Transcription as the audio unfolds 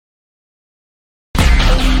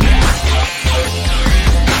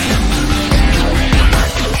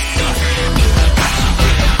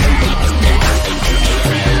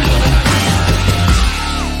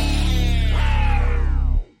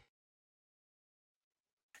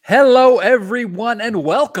Hello, everyone, and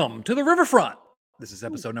welcome to the Riverfront. This is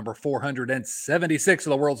episode number 476 of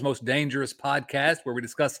the world's most dangerous podcast, where we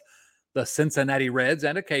discuss the Cincinnati Reds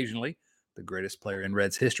and occasionally the greatest player in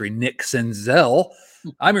Reds history, Nick Senzel.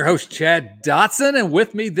 I'm your host, Chad Dotson, and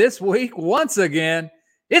with me this week, once again,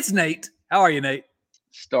 it's Nate. How are you, Nate?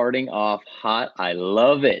 Starting off hot. I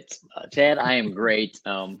love it. Chad, I am great.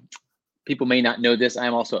 People may not know this.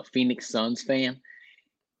 I'm also a Phoenix Suns fan.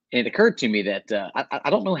 And it occurred to me that I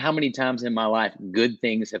don't know how many times in my life good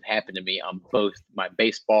things have happened to me on both my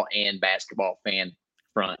baseball and basketball fan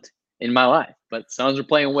front in my life. But Suns are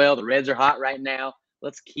playing well. The Reds are hot right now.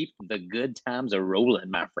 Let's keep the good times a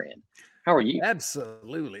rolling, my friend. How are you?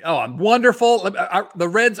 Absolutely. Oh, I'm wonderful. The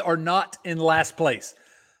Reds are not in last place.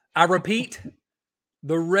 I repeat,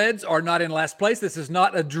 the Reds are not in last place. This is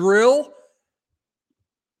not a drill.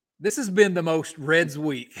 This has been the most Reds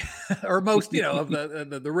week, or most, of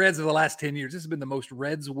the Reds of the last 10 years. This has been the most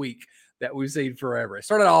Reds week that we've seen forever. It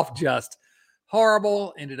started off just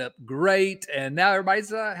horrible, ended up great, and now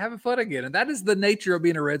everybody's having fun again. And that is the nature of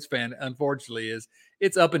being a Reds fan, unfortunately, is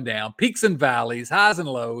it's up and down, peaks and valleys, highs and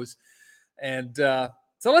lows. And so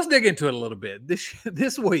let's dig into it a little bit.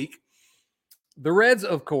 This week, the Reds,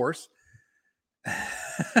 of course,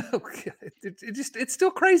 it's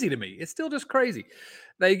still crazy to me. It's still just crazy.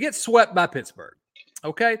 They get swept by Pittsburgh.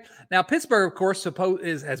 Okay. Now, Pittsburgh, of course,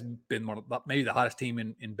 has been maybe the hottest team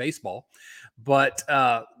in baseball, but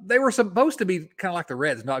they were supposed to be kind of like the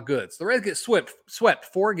Reds, not good. So the Reds get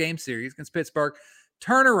swept 4-game series against Pittsburgh,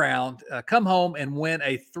 turn around, come home and win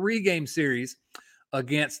a 3-game series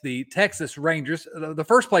against the Texas Rangers, the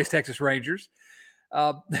first place Texas Rangers.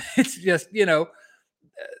 It's just,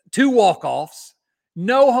 2 walk-offs,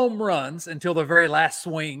 no home runs until the very last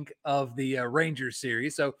swing of the Rangers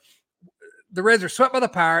series. So the Reds are swept by the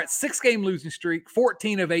Pirates, 6-game losing streak,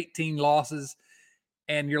 14 of 18 losses.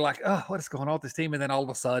 And you're like, oh, what is going on with this team? And then all of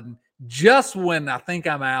a sudden, just when I think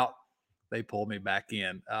I'm out, they pulled me back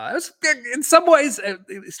in. It was, in some ways, it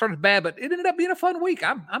started bad, but it ended up being a fun week.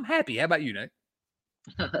 I'm happy. How about you, Nate?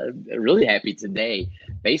 Really happy today.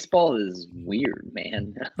 Baseball is weird,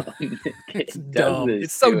 man. It's dumb.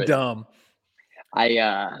 It's so dumb.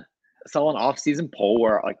 I saw an off-season poll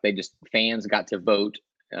where fans got to vote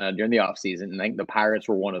during the off-season, and I think the Pirates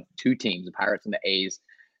were one of 2 teams, the Pirates and the A's,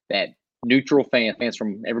 that neutral fans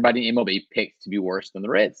from everybody in MLB picked to be worse than the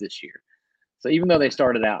Reds this year. So even though they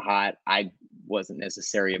started out hot, I wasn't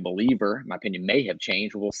necessarily a believer. My opinion may have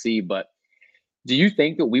changed. We'll see. But do you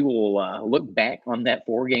think that we will look back on that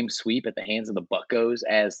 4-game sweep at the hands of the Buccos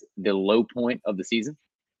as the low point of the season?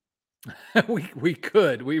 We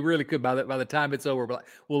could. We really could. By the time it's over, but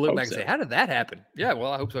we'll look back and say, how did that happen? Yeah,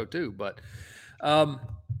 well, I hope so too. But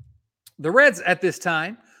the Reds at this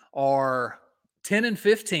time are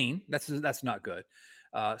 10-15. That's not good.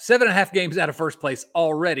 7.5 games out of first place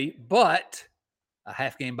already, but a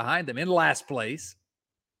half game behind them in last place.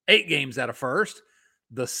 8 games out of first.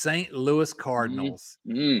 The St. Louis Cardinals.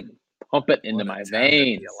 Pump it into my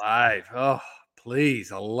veins. Alive. Oh,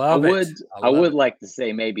 please. I love it. I would like to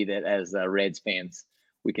say maybe that as Reds fans,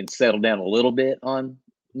 we can settle down a little bit on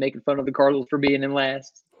making fun of the Cardinals for being in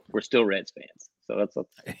last. We're still Reds fans. So let's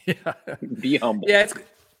be humble. Yeah,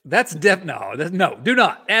 that's no, do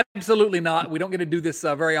not. Absolutely not. We don't get to do this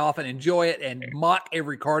very often. Enjoy it and mock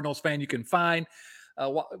every Cardinals fan you can find.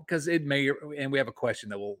 Because it may, and we have a question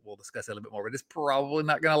that we'll discuss a little bit more, but it's probably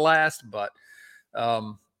not going to last, but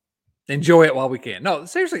enjoy it while we can. No,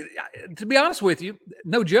 seriously, to be honest with you,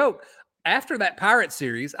 no joke. After that Pirates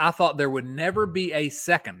series, I thought there would never be a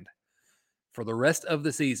second for the rest of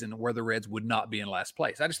the season where the Reds would not be in last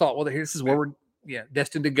place. I just thought, well, this is where we're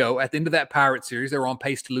destined to go. At the end of that Pirates series, they were on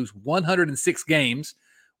pace to lose 106 games,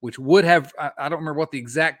 which would have, I don't remember what the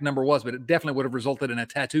exact number was, but it definitely would have resulted in a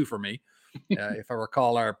tattoo for me. If I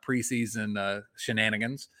recall our preseason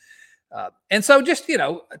shenanigans. And so just,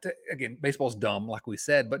 again, baseball's dumb, like we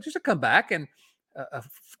said, but just to come back and a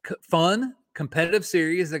fun, competitive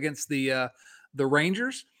series against the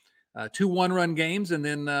Rangers, 2 one-run games. And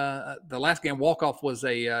then the last game walk-off was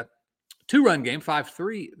a 2-run game,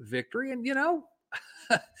 5-3 victory. And,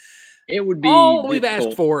 it would be all we've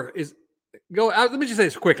asked for is let me just say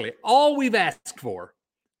this quickly. All we've asked for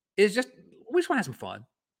is we just want to have some fun.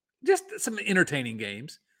 Just some entertaining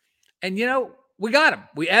games. And, we got them.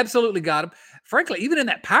 We absolutely got them. Frankly, even in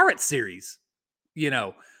that Pirates series,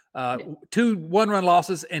 2 1-run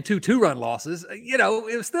losses and 2 2-run losses,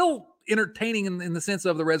 it was still entertaining in the sense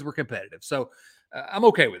of the Reds were competitive. So I'm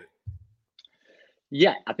okay with it.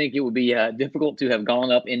 Yeah, I think it would be difficult to have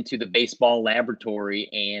gone up into the baseball laboratory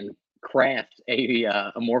and craft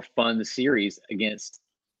a more fun series against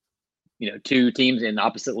two teams in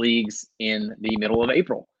opposite leagues in the middle of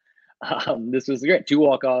April. This was great. 2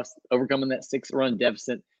 walk-offs, overcoming that 6-run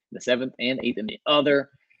deficit in the 7th and 8th in the other.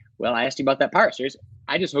 Well, I asked you about that Pirate series.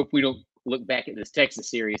 I just hope we don't look back at this Texas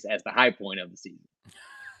series as the high point of the season.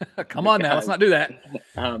 Come on now, let's not do that.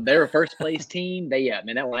 They're a first-place team. That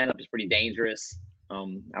lineup is pretty dangerous.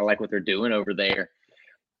 I like what they're doing over there.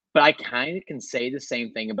 But I kind of can say the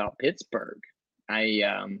same thing about Pittsburgh.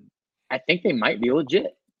 I think they might be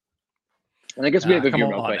legit. And I guess we have a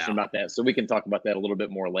viewer question about that, so we can talk about that a little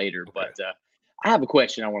bit more later. Okay. But I have a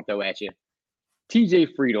question I want to throw at you. TJ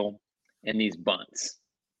Friedl and these bunts.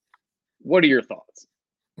 What are your thoughts?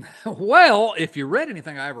 Well, if you read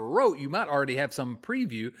anything I ever wrote, you might already have some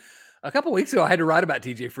preview. A couple of weeks ago, I had to write about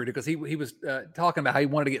TJ Friedl because he was talking about how he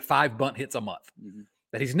wanted to get 5 bunt hits a month. Mm-hmm.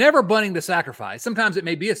 That he's never bunting to sacrifice. Sometimes it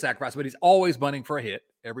may be a sacrifice, but he's always bunting for a hit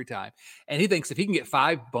every time. And he thinks if he can get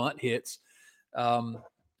 5 bunt hits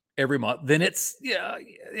every month, then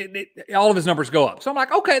all of his numbers go up. So I'm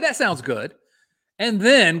like, okay, that sounds good. And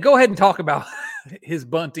then go ahead and talk about his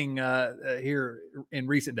bunting here in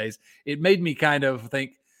recent days. It made me kind of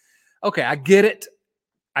think, okay, I get it.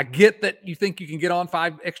 I get that you think you can get on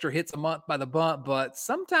 5 extra hits a month by the bunt, but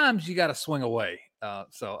sometimes you got to swing away.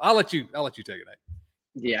 So I'll let you take it, Nate.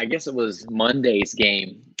 Yeah, I guess it was Monday's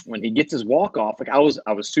game when he gets his walk off. Like I was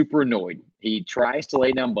super annoyed. He tries to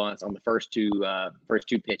lay down bunts on the first two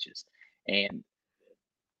pitches, and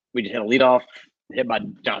we just had a leadoff hit by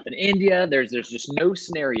Jonathan India. There's just no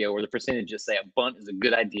scenario where the percentages say a bunt is a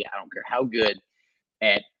good idea. I don't care how good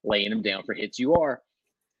at laying him down for hits you are.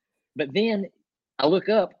 But then I look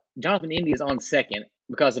up, Jonathan India is on second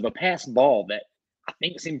because of a pass ball that I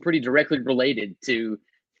think seemed pretty directly related to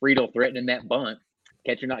Friedl threatening that bunt.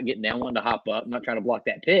 Catcher not getting down, wanting to hop up, not trying to block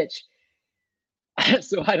that pitch.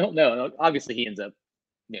 So I don't know. Obviously, he ends up,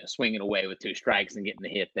 swinging away with 2 strikes and getting the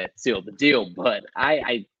hit that sealed the deal. But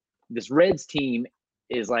this Reds team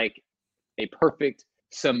is like a perfect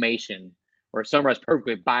summation or summarized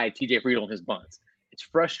perfectly by TJ Friedl and his bunts. It's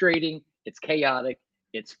frustrating. It's chaotic.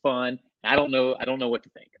 It's fun. I don't know what to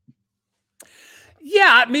think.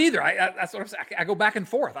 Yeah, me either. I go back and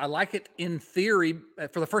forth. I like it in theory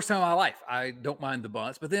for the first time in my life. I don't mind the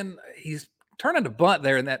bunts, but then he's turning to bunt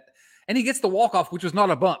there and he gets the walk-off, which was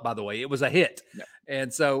not a bunt, by the way. It was a hit. No.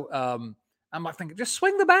 And so I'm like thinking, just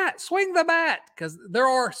swing the bat, because there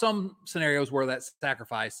are some scenarios where that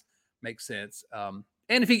sacrifice makes sense. And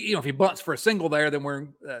if he bunts for a single there, then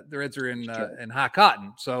the Reds are in high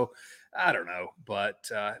cotton. So I don't know,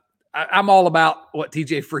 but I'm all about what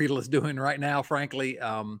TJ Friedl is doing right now, frankly.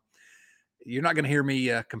 You're not going to hear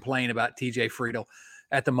me complain about TJ Friedl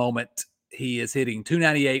at the moment. He is hitting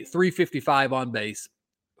 298, 355 on base,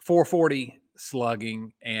 440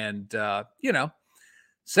 slugging, and,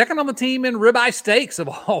 second on the team in ribeye stakes of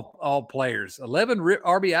all players, 11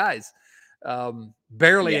 RBIs,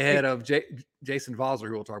 barely ahead of Jason Vosler,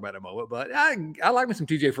 who we'll talk about in a moment. But I like me some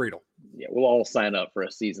TJ Friedl. Yeah, we'll all sign up for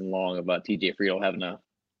a season long about TJ Friedl having a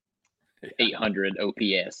 800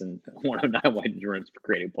 OPS and 109 weighted endurance for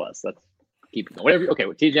Creative Plus. Let's keep it going. Whatever. Okay,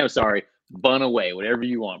 well, TJ, I'm sorry. Bun away. Whatever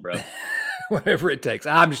you want, bro. Whatever it takes.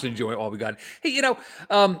 I'm just enjoying all we got. Hey,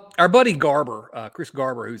 our buddy Garber, Chris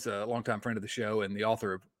Garber, who's a longtime friend of the show and the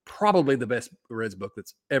author of probably the best Reds book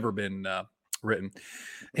that's ever been written.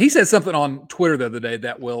 He said something on Twitter the other day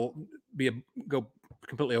that will go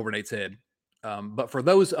completely over Nate's head. But for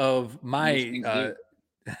those of my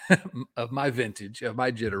of my vintage, of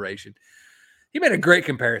my generation, he made a great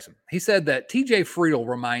comparison. He said that TJ Friedl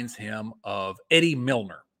reminds him of Eddie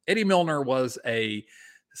Milner. Eddie Milner was a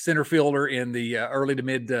center fielder in the early to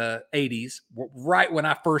mid 80s, right when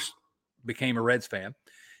I first became a Reds fan.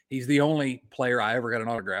 He's the only player I ever got an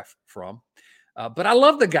autograph from. But I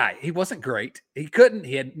love the guy. He wasn't great. He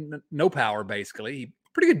had no power, basically.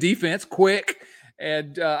 Pretty good defense, quick.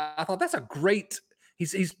 And I thought that's a great,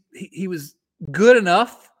 he was good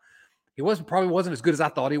enough. He probably wasn't as good as I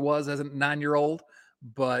thought he was as a 9-year-old,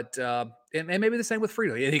 but and maybe the same with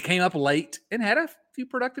Friedl. He came up late and had a few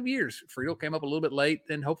productive years. Friedl came up a little bit late,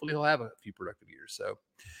 and hopefully he'll have a few productive years. So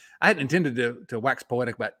I hadn't intended to wax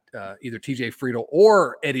poetic about either TJ Friedl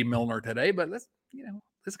or Eddie Milner today, but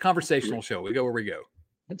it's a conversational show. We go where we go.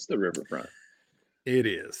 It's the riverfront. It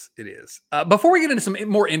is. Before we get into some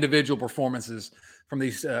more individual performances from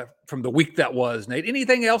these from the week that was, Nate,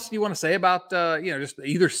 anything else you want to say about just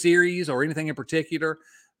either series or anything in particular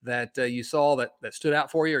that you saw that stood out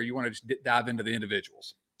for you, or you want to just dive into the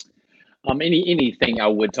individuals? Anything I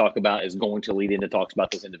would talk about is going to lead into talks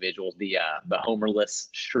about those individuals. The homerless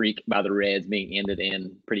streak by the Reds being ended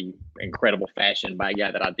in pretty incredible fashion by a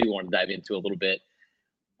guy that I do want to dive into a little bit.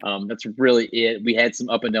 That's really it. We had some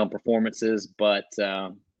up and down performances, but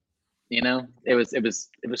it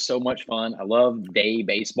was so much fun. I love day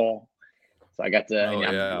baseball. So I got to, Oh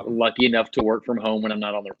I'm yeah. lucky enough to work from home when I'm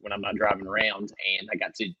not when I'm not driving around, and I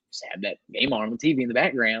got to just have that game on the TV in the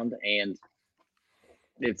background, and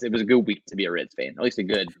it was a good week to be a Reds fan. At least a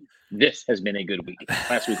good. This has been a good week.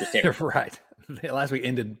 Last week was terrible. Right. Last week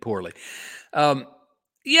ended poorly. Yeah,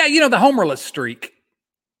 the homerless streak.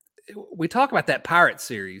 We talk about that Pirates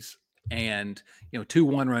series, and 2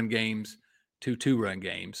 1-run games, 2 2-run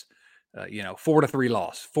games. 4-3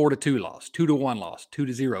 loss, 4-2 loss, 2-1 loss,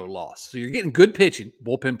 2-0 loss. So you're getting good pitching,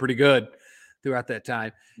 bullpen pretty good throughout that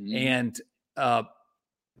time. Mm-hmm. And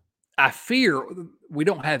I fear we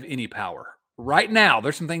don't have any power right now.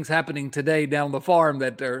 There's some things happening today down on the farm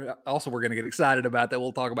that are also we're going to get excited about that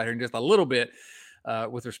we'll talk about here in just a little bit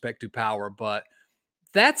with respect to power. But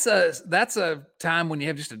that's a time when you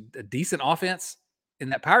have just a decent offense in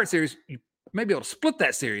that Pirate series. You may be able to split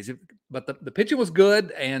that series, but the pitching was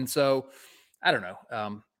good, and so I don't know.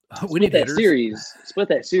 We need hitters. Split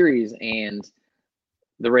that series, and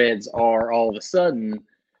the Reds are all of a sudden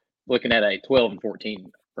looking at a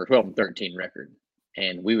 12-14 or 12-13 record,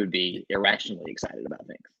 and we would be irrationally excited about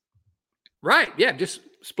things. Right? Yeah, just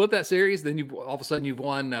split that series, then all of a sudden you've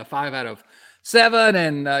won 5 out of 7,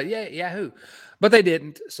 and yahoo! But they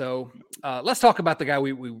didn't. So let's talk about the guy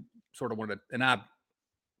we sort of wanted, and I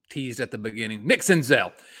teased at the beginning, Nick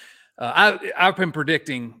Senzel. I've been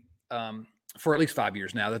predicting for at least 5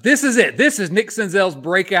 years now that this is it. This is Nick Senzel's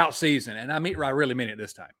breakout season. And I really mean it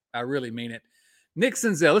this time. I really mean it. Nick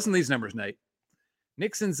Senzel, listen to these numbers, Nate.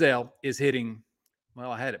 Nick Senzel is hitting,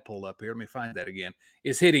 well, I had it pulled up here. Let me find that again.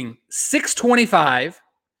 Is hitting .625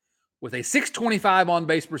 with a .625 on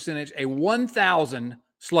base percentage, a 1,000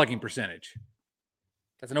 slugging percentage.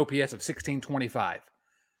 That's an OPS of 1625.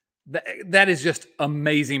 That is just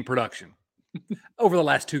amazing production over the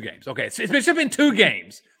last 2 games. Okay, it's been 2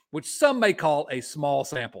 games, which some may call a small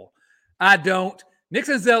sample. I don't. Nick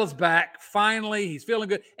Senzel is back. Finally, he's feeling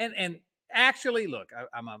good. And actually, look,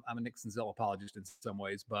 I'm a Nick Senzel apologist in some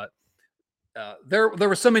ways, but there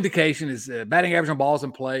was some indication his batting average on balls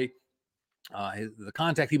in play, the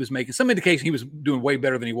contact he was making, some indication he was doing way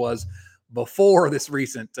better than he was before this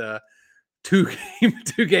recent two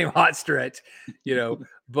game hot stretch,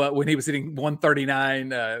 but when he was hitting 139,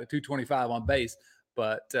 225 on base.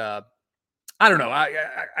 But I don't know.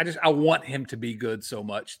 I want him to be good so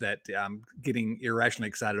much that I'm getting irrationally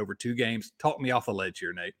excited over 2 games. Talk me off the ledge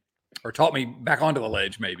here, Nate, or talk me back onto the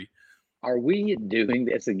ledge, maybe. Are we doing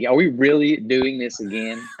this again? Are we really doing this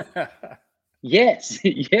again? Yes.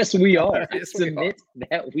 Yes, we are. Yes, Submit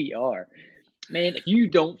that we are. Man, if you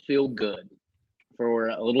don't feel good for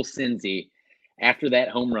a little Cincy after that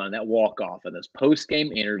home run, that walk-off, and those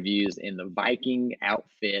post-game interviews in the Viking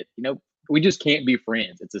outfit, we just can't be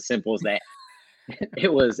friends. It's as simple as that.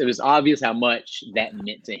 It was obvious how much that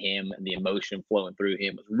meant to him, and the emotion flowing through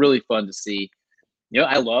him. It was really fun to see.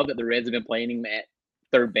 I love that the Reds have been playing him at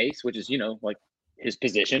third base, which is, like his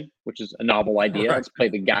position, which is a novel idea. Right. Let's play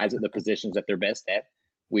the guys at the positions that they're best at.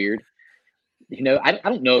 Weird. I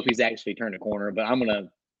don't know if he's actually turned a corner, but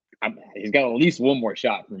he's got at least one more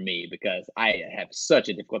shot from me, because I have such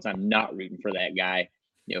a difficult time not rooting for that guy.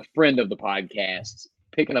 Friend of the podcast,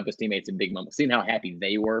 picking up his teammates in big moments, seeing how happy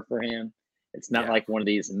they were for him. It's not like one of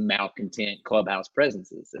these malcontent clubhouse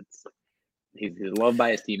presences. He's loved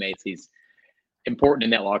by his teammates. He's important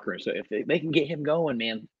in that locker room. So if they can get him going,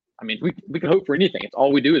 man, I mean, we can hope for anything. It's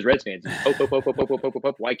all we do as Reds fans. Hope.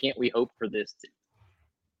 Why can't we hope for this too?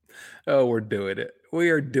 Oh, we're doing it. We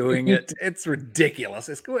are doing it. It's ridiculous.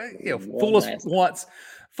 It's fool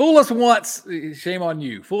us once, shame on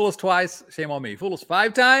you. Fool us twice, shame on me. Fool us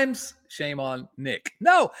 5 times, shame on Nick.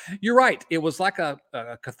 No, you're right. It was like a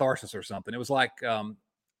catharsis or something. It was like the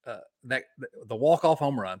walk-off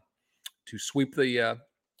home run to sweep the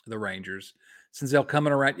Rangers. Senzel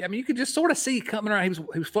coming around. I mean, you could just sort of see coming around. He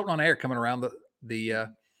was floating on air coming around the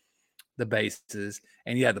bases.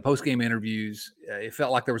 And the post-game interviews, it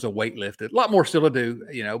felt like there was a weight lifted. A lot more still to do,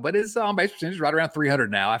 but his on-base percentage is right around 300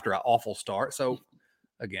 now after an awful start. So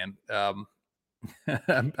again, I'm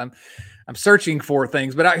searching for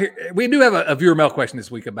things, but we do have a viewer mail question this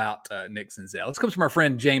week about Nick Senzel. This comes from our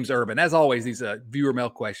friend James Urban. As always, these viewer mail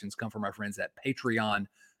questions come from our friends at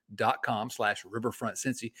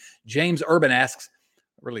patreon.com/riverfrontcincy. James Urban asks,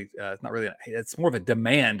 it's not really, it's more of a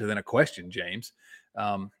demand than a question, James.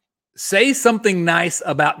 Say something nice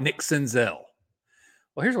about Nick Senzel.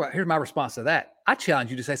 Well, here's my response to that. I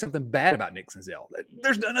challenge you to say something bad about Nick Senzel.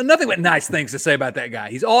 There's nothing but nice things to say about that guy.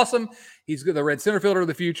 He's awesome. He's the Red center fielder of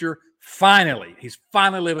the future. He's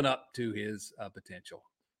finally living up to his potential.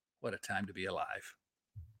 What a time to be alive.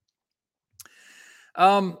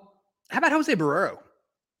 How about Jose Barrero?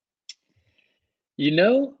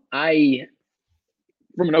 From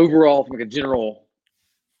a general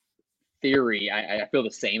theory, I feel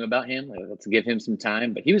the same about him. Like, let's give him some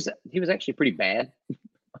time, but he was actually pretty bad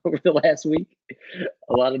over the last week.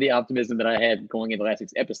 A lot of the optimism that I had going into last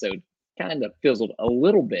week's episode kind of fizzled a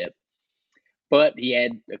little bit, but he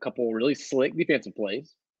had a couple really slick defensive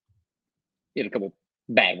plays. He had a couple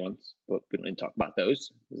bad ones, but we don't need to talk about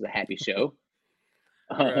those. It was a happy show.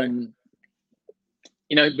 Right.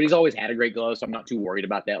 But he's always had a great glove, so I'm not too worried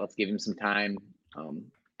about that. Let's give him some time.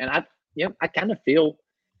 And I kind of feel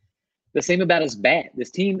the same about his bat.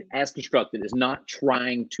 This team, as constructed, is not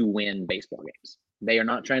trying to win baseball games. They are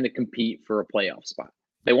not trying to compete for a playoff spot.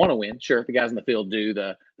 They want to win, sure. The guys in the field do.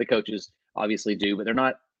 The coaches obviously do, but they're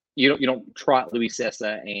not. You don't trot Luis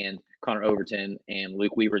Cessa and Connor Overton and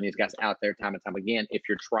Luke Weaver and these guys out there time and time again if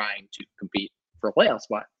you're trying to compete for a playoff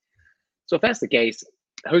spot. So if that's the case,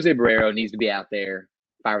 Jose Barrero needs to be out there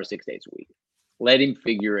 5 or 6 days a week. Let him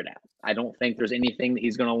figure it out. I don't think there's anything that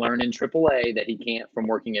he's going to learn in AAA that he can't from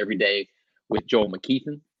working every day with Joel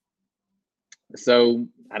McKeithen. So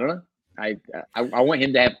I don't know. I want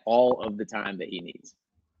him to have all of the time that he needs.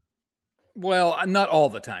 Well, not all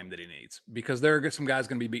the time that he needs, because there are some guys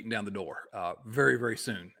going to be beating down the door very, very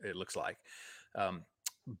soon, it looks like.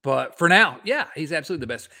 But for now, yeah, he's absolutely the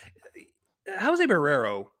best. Jose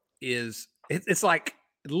Barrero it's like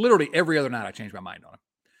literally every other night I change my mind on him,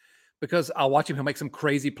 because I'll watch him. He'll make some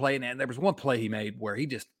crazy play. And there was one play he made where he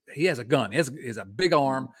has a gun. He has a big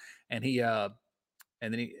arm, and the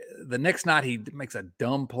next night he makes a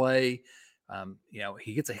dumb play.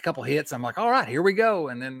 He gets a couple hits. I'm like, all right, here we go.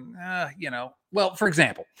 And then, well, for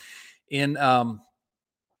example, he had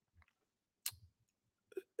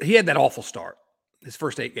that awful start, his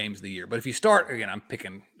first 8 games of the year. But if you start, again, I'm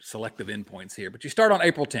picking selective endpoints here, but you start on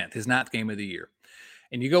April 10th, his 9th game of the year,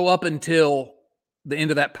 and you go up until the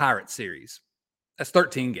end of that Pirates series. That's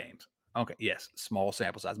 13 games. Okay, yes, small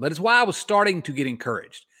sample size. But it's why I was starting to get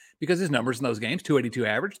encouraged, because his numbers in those games, 282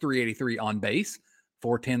 average, 383 on base,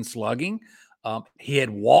 410 slugging. He had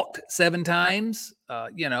walked 7 times. Now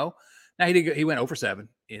he went 0-for-7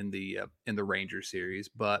 in the Rangers series,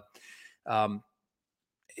 but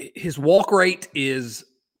his walk rate is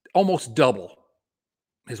almost double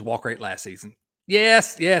his walk rate last season.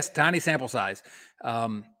 Yes, tiny sample size. I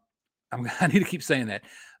need to keep saying that.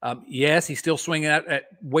 Yes, he's still swinging at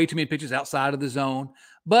way too many pitches outside of the zone,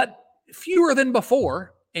 but fewer than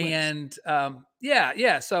before. And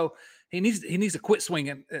so he needs to quit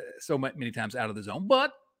swinging so many times out of the zone,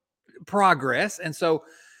 but progress. And so,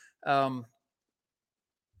 I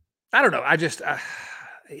don't know.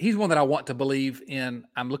 He's one that I want to believe in.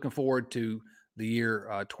 I'm looking forward to the year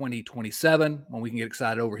 2027 when we can get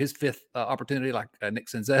excited over his 5th opportunity, like Nick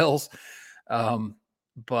Senzel's.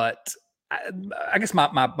 But I guess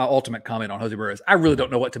my ultimate comment on Jose Barrero is I really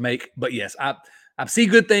don't know what to make. But yes, I see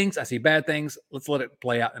good things. I see bad things. Let's let it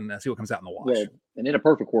play out and see what comes out in the wash. Well, and in a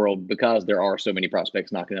perfect world, because there are so many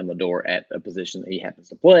prospects knocking on the door at a position that he happens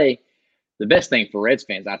to play, the best thing for Reds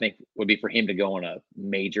fans, I think, would be for him to go on a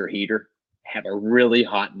major heater, have a really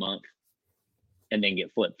hot month, and then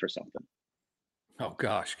get flipped for something. Oh,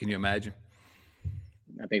 gosh. Can you imagine?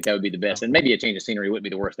 I think that would be the best. And maybe a change of scenery wouldn't be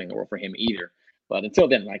the worst thing in the world for him either. But until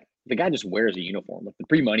then, like, the guy just wears a uniform. Like the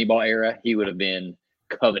pre-Moneyball era, he would have been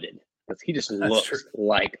coveted because he just looks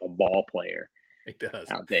like a ball player. It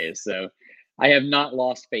does. Out there. So I have not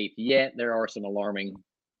lost faith yet. There are some alarming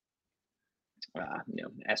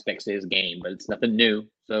aspects to his game, but it's nothing new.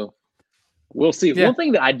 So we'll see. Yeah. One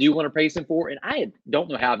thing that I do want to praise him for, and I don't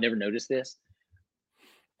know how I've never noticed this,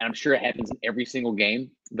 and I'm sure it happens in every single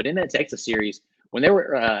game, but in that Texas series, when they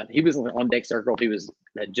were he was on deck circle, he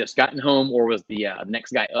had just gotten home or was the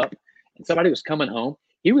next guy up, and somebody was coming home,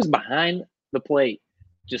 he was behind the plate,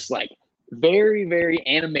 just like very, very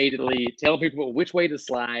animatedly telling people which way to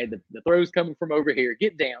slide. The throw's coming from over here.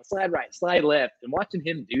 Get down, slide right, slide left. And watching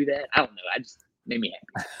him do that, I don't know. I just made me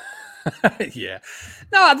happy. Yeah.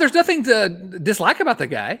 No, there's nothing to dislike about the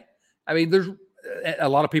guy. I mean, there's a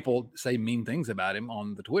lot of people say mean things about him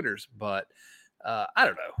on the Twitters, but I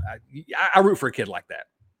don't know. I root for a kid like that.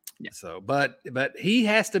 Yeah. So, but he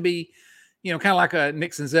has to be, kind of like a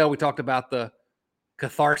Nick Senzel. We talked about the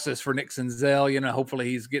catharsis for Nick Senzel. Hopefully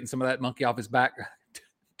he's getting some of that monkey off his back.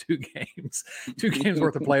 2 games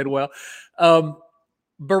worth of playing well.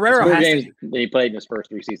 Barrero has he played in his first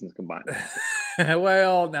 3 seasons combined.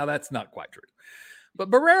 Well, now that's not quite true. But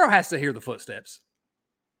Barrero has to hear the footsteps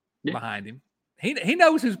behind him. He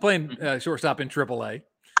knows who's playing shortstop in AAA.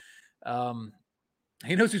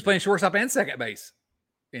 He knows who's playing shortstop and second base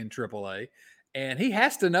in AAA, and he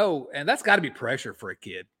has to know, and that's got to be pressure for a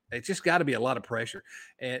kid. It's just got to be a lot of pressure.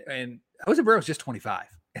 And Jose Barrero's just 25.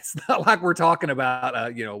 It's not like we're talking about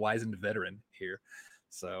a wizened veteran here.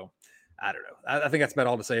 So I don't know. I think that's about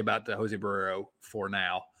all to say about Jose Barrero for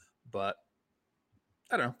now. But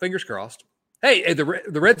I don't know. Fingers crossed. Hey, the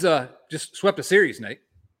Reds just swept a series, Nate.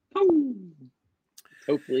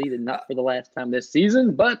 Hopefully not for the last time this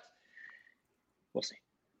season, but we'll see.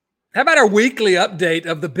 How about our weekly update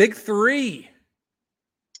of the Big Three?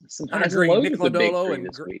 Some highs and lows with the Big Three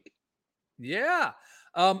this week. Yeah.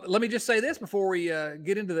 Let me just say this before we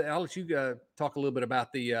get into the – I'll let you talk a little bit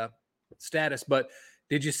about the status. But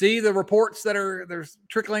did you see the reports that are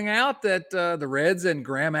trickling out that the Reds and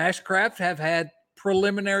Graham Ashcraft have had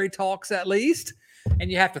preliminary talks at least?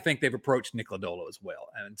 And you have to think they've approached Nick Lodolo as well.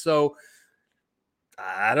 And so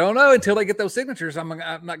I don't know until they get those signatures. I'm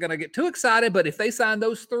not going to get too excited. But if they sign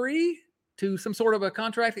those three to some sort of a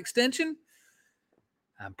contract extension,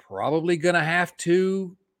 I'm probably going to have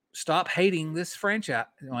to stop hating this franchise.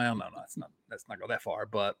 Well, no, let's not go that far,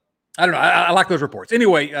 but I don't know. I like those reports.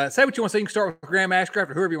 Anyway, say what you want to say. You can start with Graham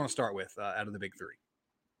Ashcraft or whoever you want to start with out of the Big Three.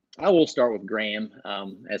 I will start with Graham,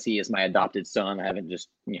 as he is my adopted son. I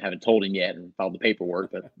haven't told him yet and filed the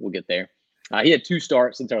paperwork, but we'll get there. He had 2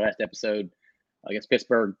 starts since our last episode against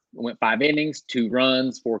Pittsburgh. Went 5 innings, 2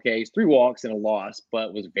 runs, 4 Ks, 3 walks, and a loss,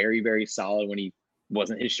 but was very, very solid when he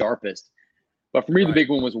wasn't his sharpest. But for me, The big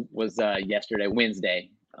one was yesterday, Wednesday,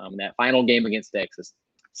 that final game against Texas.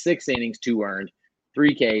 6 innings, 2 earned,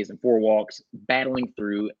 3 Ks, and 4 walks, battling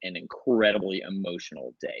through an incredibly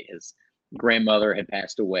emotional day. His grandmother had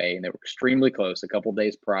passed away, and they were extremely close a couple of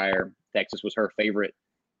days prior. Texas was her favorite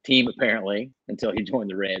team, apparently, until he joined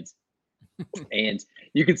the Reds. And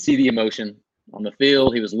you could see the emotion on the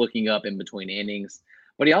field. He was looking up in between innings.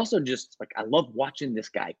 But he also just, I love watching this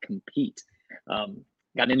guy compete.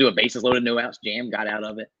 Got into a bases loaded, no outs jam, got out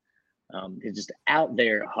of it. He's just out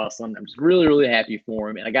there hustling. I'm just really, really happy for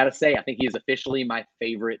him. And I got to say, I think he is officially my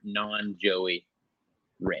favorite non-Joey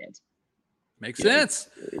Red. Makes sense.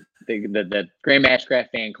 The Graham Ashcraft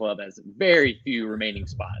fan club has very few remaining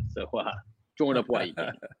spots. So join up while you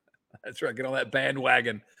can. That's right. Get on that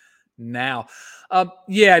bandwagon now.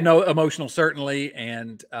 Emotional certainly.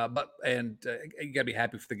 And you gotta be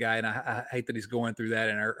happy for the guy. And I hate that he's going through that.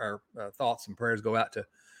 And our thoughts and prayers go out to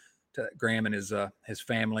Graham and his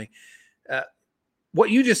family.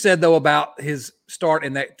 What you just said though about his start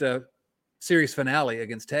in that series finale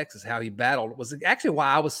against Texas, how he battled, was actually why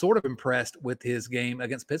I was sort of impressed with his game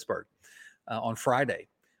against Pittsburgh on Friday,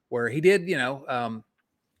 where he did,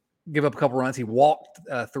 give up a couple runs. He walked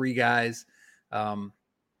 3 guys. I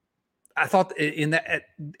thought in that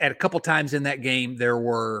at a couple times in that game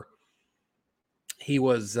he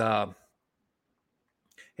was sort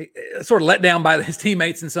of let down by his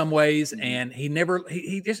teammates in some ways, and he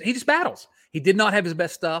just battles. He did not have his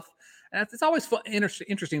best stuff. And it's always fun,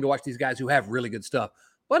 interesting to watch these guys who have really good stuff.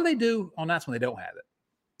 What do they do on nights when they don't have it?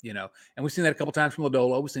 And we've seen that a couple times from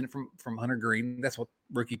Lodolo. We've seen it from Hunter Green. That's what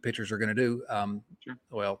rookie pitchers are going to do. Sure.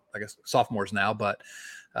 Well, I guess sophomores now, but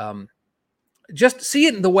just see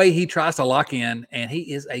it in the way he tries to lock in, and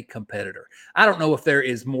he is a competitor. I don't know if there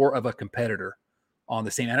is more of a competitor on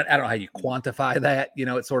the scene. I don't know how you quantify that.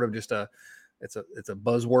 It's sort of just it's a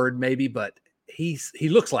buzzword maybe, but he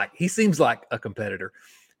seems like a competitor.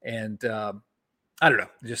 And I don't know,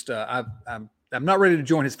 just I'm not ready to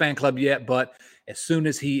join his fan club yet, but as soon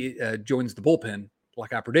as he joins the bullpen,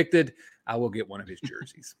 like I predicted, I will get one of his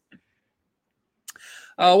jerseys.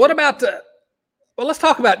 What about let's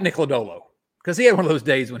talk about Nick Lodolo, because he had one of those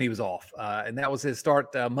days when he was off, and that was his start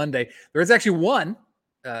Monday. There was actually one,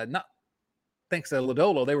 not thanks to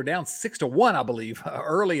Lodolo. They were down 6-1, I believe,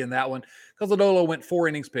 early in that one, because Lodolo went 4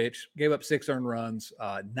 innings pitched, gave up 6 earned runs,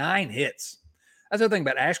 9 hits. That's the thing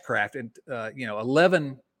about Ashcraft, and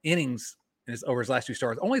 11 innings over his last 2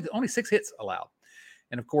 starts, only 6 hits allowed,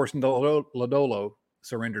 and of course Lodolo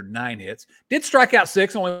surrendered 9 hits. Did strike out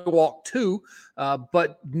 6, only walked 2,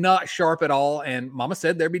 but not sharp at all. And Mama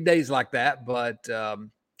said there'd be days like that, but I'll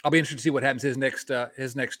be interested to see what happens his next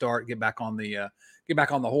start. Get back on the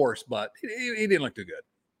horse, but he didn't look too good.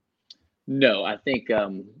 No, I think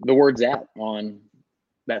the word's out on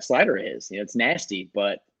that slider is. It's nasty,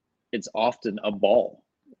 but it's often a ball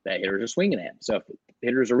that hitters are swinging at. So if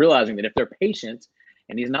hitters are realizing that if they're patient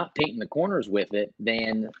and he's not painting the corners with it,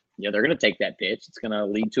 then they're going to take that pitch. It's going to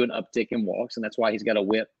lead to an uptick in walks, and that's why he's got a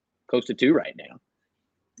whip close to 2 right now.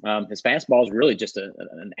 His fastball is really just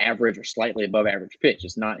an average or slightly above average pitch.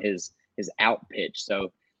 It's not his out pitch.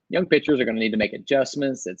 So young pitchers are going to need to make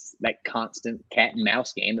adjustments. It's that constant cat and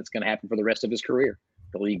mouse game that's going to happen for the rest of his career.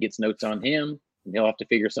 The league gets notes on him. and he'll have to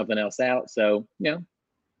figure something else out. So,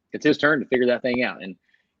 it's his turn to figure that thing out. And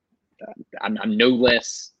I'm no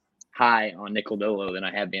less high on Nick Lodolo than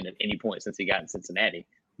I have been at any point since he got in Cincinnati.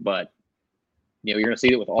 But, you're going to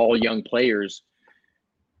see it with all young players,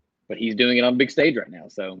 but he's doing it on a big stage right now.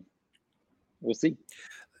 So we'll see.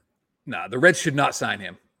 No, the Reds should not sign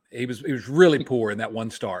him. He was really poor in that one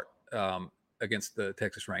start against the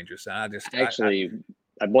Texas Rangers. And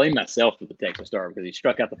I blame myself for the Texas Star because he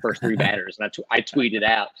struck out the first 3 batters, and I tweeted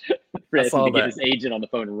out to get his agent on the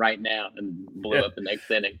phone right now and blew up the next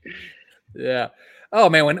inning. Yeah. Oh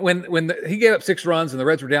man, when he gave up 6 runs and the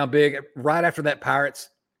Reds were down big right after that Pirates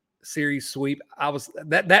series sweep, I was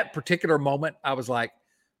that particular moment. I was like,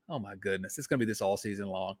 oh my goodness, it's going to be this all season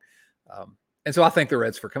long. And so I thank the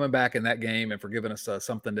Reds for coming back in that game and for giving us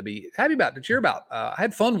something to be happy about, to cheer about. I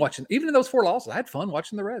had fun watching, even in those 4 losses, I had fun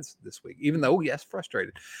watching the Reds this week, even though, yes,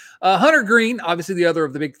 frustrated. Hunter Greene, obviously the other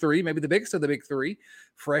of the big 3, maybe the biggest of the big 3,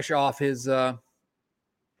 fresh off his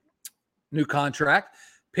new contract,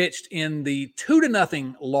 pitched in the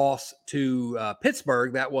 2-0 loss to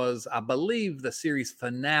Pittsburgh. That was, I believe, the series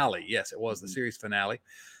finale. Yes, it was the series finale.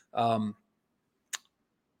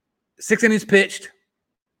 6 innings pitched.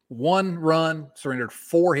 1 run, surrendered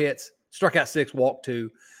 4 hits, struck out 6, walked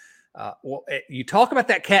 2. You talk about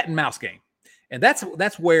that cat and mouse game, and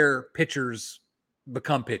that's where pitchers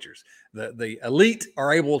become pitchers. The elite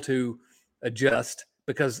are able to adjust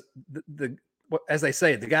because as they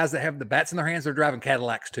say, the guys that have the bats in their hands, they're driving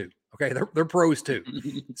Cadillacs too. Okay, they're pros too.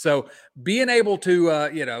 So being able to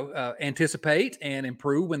anticipate and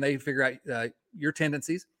improve when they figure out your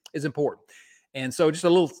tendencies is important. And so just a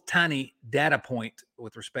little tiny data point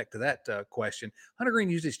with respect to that question. Hunter Greene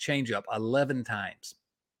used his changeup 11 times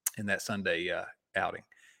in that Sunday outing.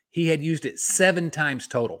 He had used it 7 times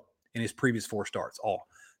total in his previous 4 starts, all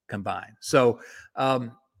combined. So a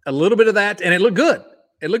little bit of that, and it looked good.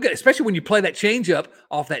 It looked good, especially when you play that changeup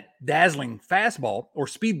off that dazzling fastball or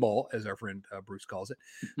speedball, as our friend Bruce calls it.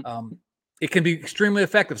 It can be extremely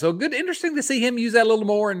effective. So interesting to see him use that a little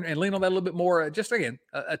more and lean on that a little bit more. Just, again,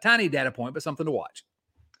 a tiny data point, but something to watch.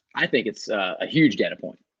 I think it's a huge data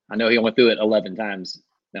point. I know he only threw it 11 times,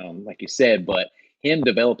 like you said, but him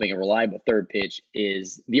developing a reliable third pitch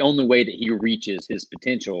is the only way that he reaches his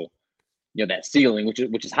potential, that ceiling, which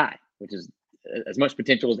is high, which is as much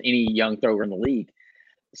potential as any young thrower in the league.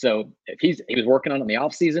 So if he was working on it in the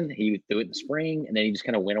offseason, he would do it in the spring, and then he just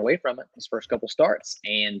kind of went away from it his first couple starts.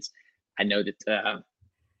 And I know that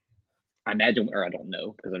I imagine, or I don't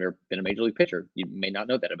know because I've never been a major league pitcher. You may not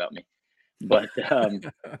know that about me, but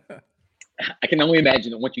I can only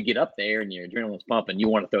imagine that once you get up there and your adrenaline's pumping, you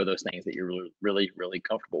want to throw those things that you're really, really, really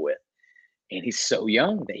comfortable with. And he's so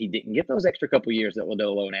young that he didn't get those extra couple years that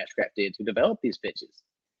Lodolo and Ashcraft did to develop these pitches.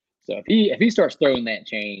 So if he starts throwing that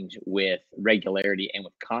change with regularity and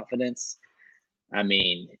with confidence, I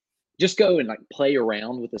mean, just go and play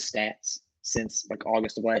around with the stats since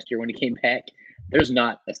August of last year when he came back. There's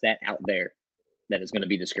not a stat out there that is going to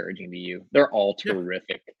be discouraging to you. They're all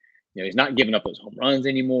terrific. He's not giving up those home runs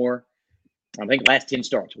anymore. I think last 10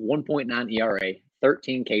 starts, 1.9 ERA,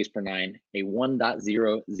 13 Ks per 9, a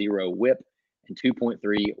 1.00 whip, and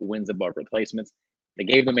 2.3 wins above replacements. They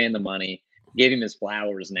gave the man the money, gave him his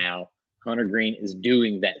flowers now. Hunter Greene is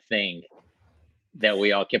doing that thing that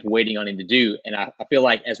we all kept waiting on him to do. And I feel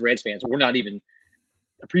like as Reds fans, we're not even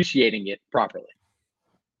appreciating it properly.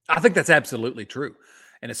 I think that's absolutely true.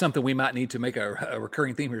 And it's something we might need to make a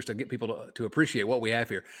recurring theme here is to get people to appreciate what we have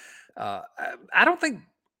here. I don't think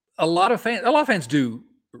a lot of fans do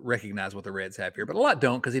recognize what the Reds have here, but a lot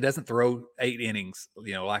don't because he doesn't throw 8 innings,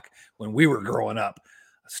 like when we were growing up.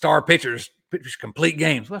 Star pitchers pitch complete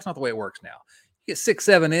games. Well, that's not the way it works now. You get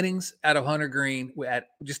 6-7 innings out of Hunter Greene at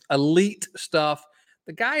just elite stuff.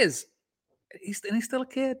 The guy he's still a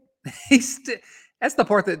kid. That's the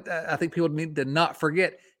part that I think people need to not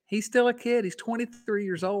forget. He's still a kid. He's 23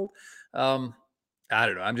 years old. I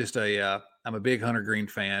don't know. I'm a big Hunter Greene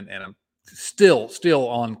fan, and I'm still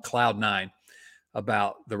on cloud 9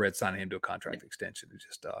 about the Reds signing him to a contract extension. It's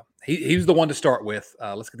just he was the one to start with.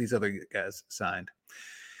 Let's get these other guys signed.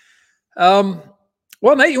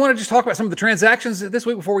 Well, Nate, you want to just talk about some of the transactions this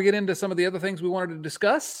week before we get into some of the other things we wanted to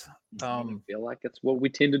discuss? I feel like it's what we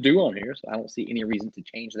tend to do on here, so I don't see any reason to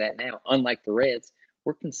change that now. Unlike the Reds,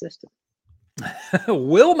 we're consistent.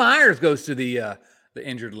 Will Myers goes to the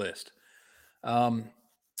injured list.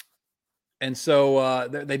 And so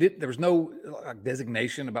there was no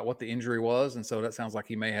designation about what the injury was, and so that sounds like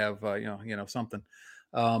he may have something,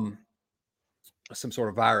 some sort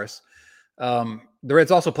of virus. The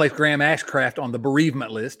Reds also placed Graham Ashcraft on the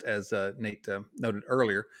bereavement list, as Nate noted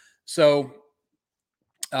earlier. So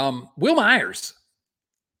Will Myers.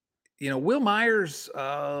 Will Myers,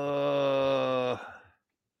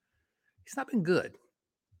 he's not been good.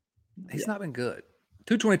 He's not been good.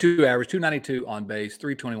 222 average, 292 on base,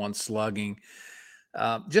 321 slugging.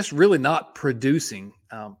 Just really not producing.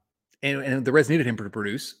 And the Reds needed him to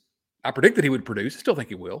produce. I predicted he would produce. I still think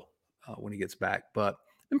he will when he gets back. But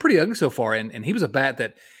been pretty ugly so far. And he was a bat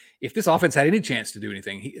that if this offense had any chance to do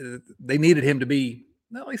anything, they needed him to be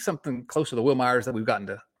at least something close to the Will Myers that we've gotten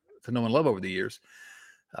to know and love over the years.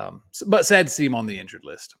 But sad to see him on the injured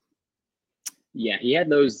list. Yeah, he had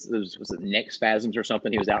those was it neck spasms or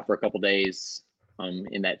something. He was out for a couple days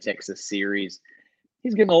in that Texas series.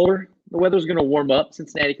 He's getting older. The weather's going to warm up.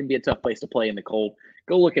 Cincinnati can be a tough place to play in the cold.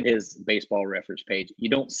 Go look at his baseball reference page. You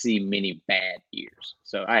don't see many bad years.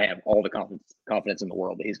 So I have all the confidence in the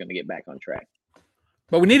world that he's going to get back on track.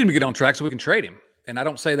 But we need him to get on track so we can trade him. And I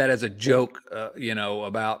don't say that as a joke,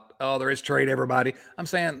 about, there is trade everybody. I'm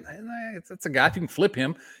saying that's a guy. If you can flip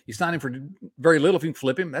him, you sign him for very little. If you can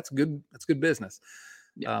flip him, that's good. That's good business.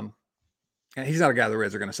 Yeah. And he's not a guy the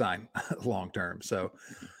Reds are going to sign long term. So,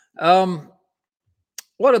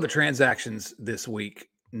 what other transactions this week,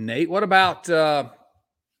 Nate? What about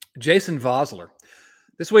Jason Vosler?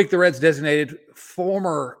 This week, the Reds designated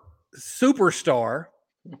former superstar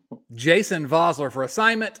Jason Vosler for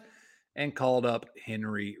assignment and called up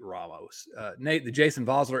Henry Ramos. Nate, the Jason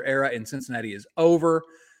Vosler era in Cincinnati is over.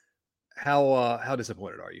 How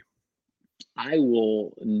disappointed are you? I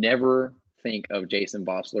will never think of Jason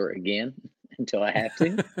Vosler again until I have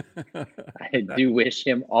to. I do wish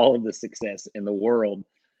him all of the success in the world.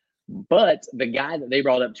 But the guy that they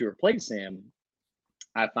brought up to replace him,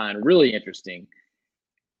 I find really interesting.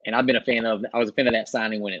 And I was a fan of that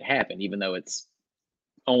signing when it happened, even though it's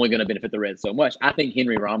only going to benefit the Reds so much. I think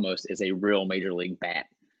Henry Ramos is a real major league bat.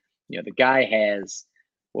 The guy has,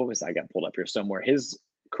 I got pulled up here somewhere. His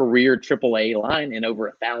career AAA line in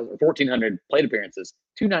over 1,400 plate appearances,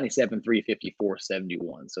 297, 350,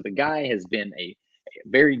 471. So the guy has been a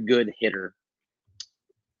very good hitter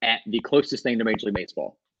at the closest thing to Major League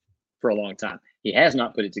Baseball for a long time. He has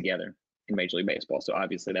not put it together in Major League Baseball. So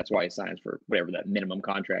obviously that's why he signs for whatever that minimum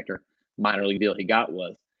contract or minor league deal he got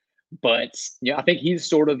was. But I think he's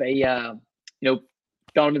sort of a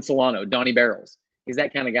Donovan Solano, Donnie Barrels. He's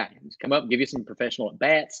that kind of guy. He's come up, give you some professional at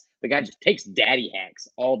bats. The guy just takes daddy hacks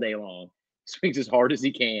all day long, swings as hard as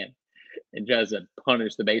he can, and tries to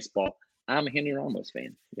punish the baseball. I'm a Henry Ramos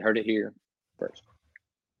fan. You heard it here first.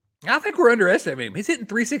 I think we're underestimating him. He's hitting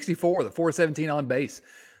 364, the 417 on base,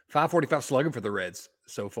 545 slugging for the Reds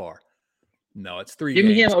so far. No, it's 3 Give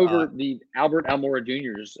me games. him over the Albert Almora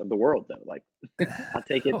Juniors of the world, though. Like, I'll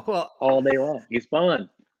take it all day long. He's fun.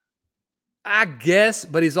 I guess,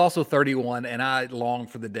 but he's also 31, and I long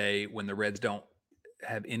for the day when the Reds don't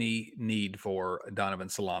have any need for Donovan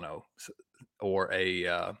Solano or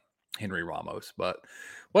a Henry Ramos. But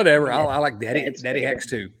whatever, yeah, I like Daddy Hacks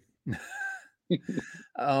too.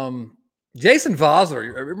 Jason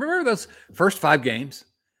Vosler, remember those first 5 games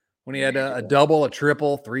when he had a double, a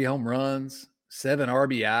triple, 3 home runs, 7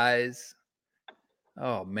 RBIs?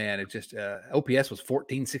 Oh man, it just OPS was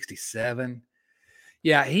 1467.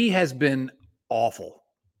 Yeah, he has been awful.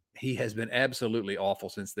 He has been absolutely awful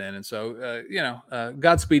since then. And so,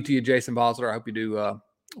 Godspeed to you, Jason Vosler. I hope you do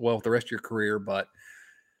well with the rest of your career. But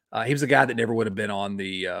he was a guy that never would have been on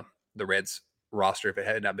the Reds roster if it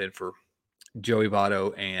had not been for Joey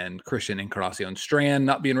Votto and Christian Encarnacion Strand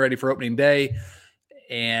not being ready for opening day.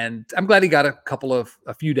 And I'm glad he got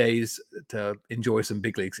a few days to enjoy some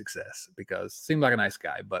big league success because seemed like a nice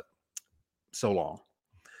guy, but so long.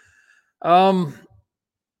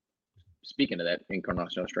 Speaking of that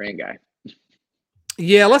Encarnacion Strand guy.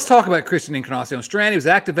 Yeah, let's talk about Christian Encarnacion Strand. He was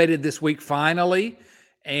activated this week finally.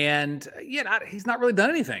 And he's not really done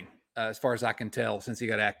anything as far as I can tell since he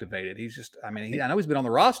got activated. He's just, I know he's been on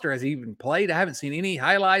the roster. Has he even played? I haven't seen any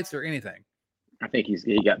highlights or anything. I think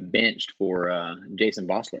he got benched for Jason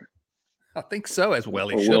Vosler. I think so as well.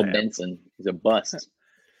 Or Will Benson. He's a bust.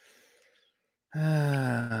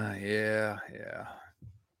 Yeah.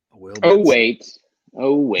 Will Benson.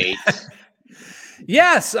 Oh, wait.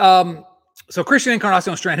 Yes. So Christian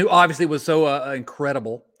Encarnacion Strand, who obviously was so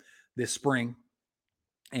incredible this spring,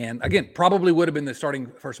 and again, probably would have been the starting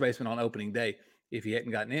first baseman on opening day if he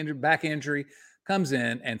hadn't gotten injured, back injury, comes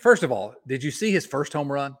in. And first of all, did you see his first home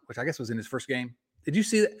run, which I guess was in his first game? Did you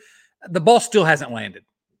see that? The ball still hasn't landed.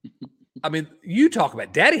 You talk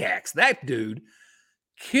about daddy hacks. That dude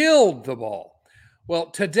killed the ball. Well,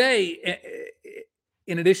 today,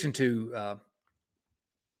 in addition to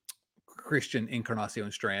Christian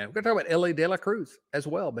Encarnacion Strand, we're going to talk about Elly De La Cruz as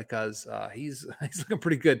well because he's looking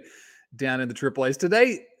pretty good down in the Triple A's.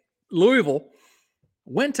 Today, Louisville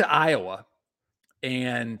went to Iowa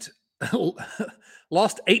and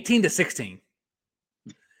lost 18-16.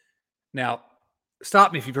 Now,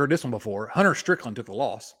 stop me if you've heard this one before. Hunter Strickland took the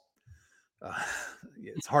loss.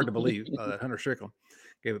 It's hard to believe that Hunter Strickland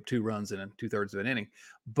gave up 2 runs in 2/3 of an inning.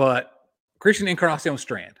 But Christian Encarnacion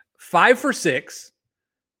Strand, 5 for 6,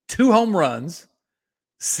 2 home runs,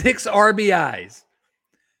 6 RBIs.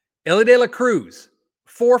 Elly De La Cruz,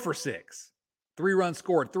 4 for 6, 3 runs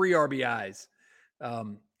scored, 3 RBIs.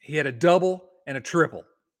 He had a double and a triple.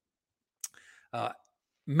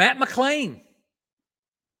 Matt McLain,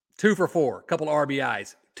 2 for 4, a couple of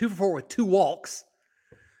RBIs, 2 for 4 with 2 walks.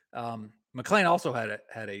 McLain also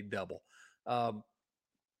had a double.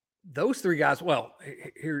 Those 3 guys, well,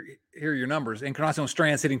 here are your numbers. Encarnacion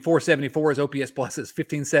Strand's hitting 474. His OPS plus is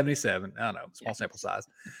 1577. I don't know, small sample size.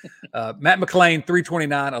 Matt McLain,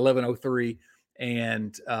 329, 1103.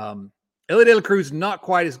 And Elly De La Cruz, not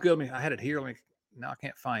quite as good. I mean, I had it here. Now I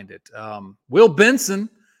can't find it. Will Benson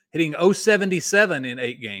hitting 077 in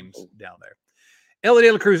 8 games down there. Elly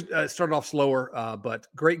De La Cruz started off slower, but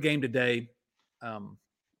great game today.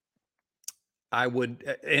 I would,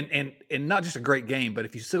 and not just a great game, but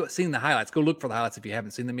if you've seen the highlights, go look for the highlights if you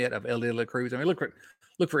haven't seen them yet of Elly De La Cruz. I mean,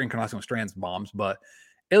 look for Encarnacion Strand's bombs, but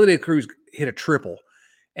Elly De La Cruz hit a triple,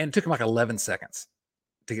 and it took him like 11 seconds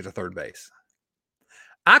to get to third base.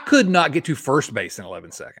 I could not get to first base in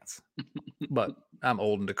 11 seconds, but I'm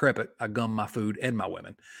old and decrepit. I gum my food and my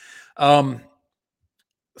women.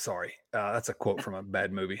 Sorry, that's a quote from a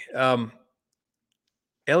bad movie.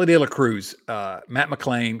 Elly De La Cruz, Matt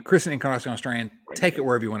McLain, Christian Encarnacion Strand, take it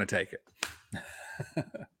wherever you want to take it.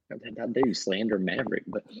 I do slander Maverick,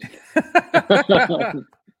 but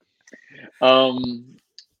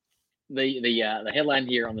the headline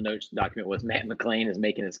here on the notes document was Matt McLain is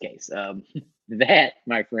making his case. That,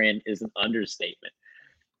 my friend, is an understatement.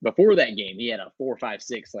 Before that game, he had a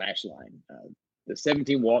 4.56 slash line. The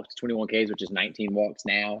 17 walks, 21 Ks, which is 19 walks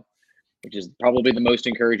now, which is probably the most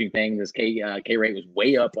encouraging thing. This K rate was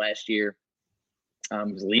way up last year.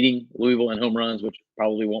 He was leading Louisville in home runs, which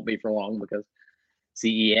probably won't be for long because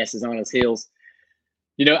CES is on his heels.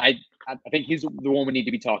 You know, I think he's the one we need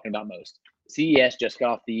to be talking about most. CES just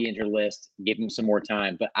got off the injured list, give him some more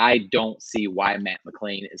time, but I don't see why Matt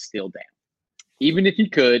McLain is still down. Even if he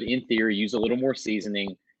could, in theory, use a little more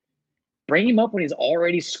seasoning, bring him up when he's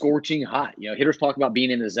already scorching hot. You know, hitters talk about being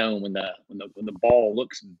in the zone when the ball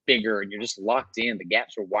looks bigger and you're just locked in, the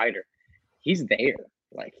gaps are wider. He's there.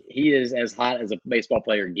 Like, he is as hot as a baseball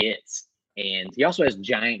player gets. And he also has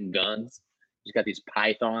giant guns. He's got these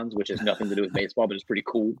pythons, which has nothing to do with baseball, but it's pretty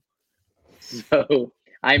cool. So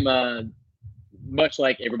I'm much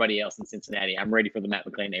like everybody else in Cincinnati. I'm ready for the Matt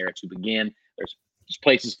McLain era to begin. There's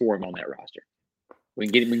places for him on that roster. We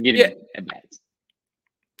can get him at bats.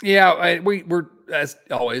 Yeah, we're, as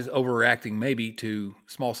always, overreacting maybe to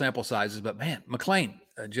small sample sizes, but man, McLain,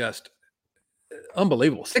 just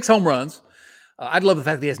unbelievable. 6 home runs. I'd love the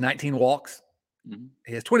fact that he has 19 walks. Mm-hmm.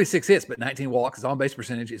 He has 26 hits, but 19 walks. His on-base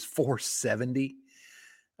percentage is .470.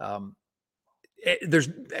 There's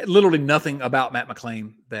literally nothing about Matt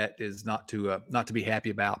McLain that is not to be happy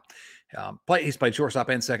about. He's played shortstop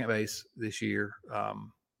and second base this year.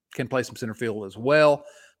 Can play some center field as well.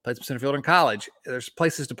 Played some center field in college. There's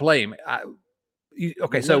places to play him.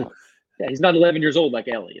 So he's not 11 years old like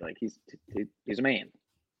Elly. Like he's a man.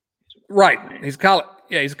 Right. He's college.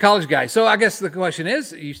 Yeah, he's a college guy. So I guess the question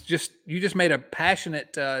is, you just made a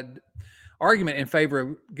passionate argument in favor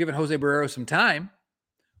of giving Jose Barrero some time.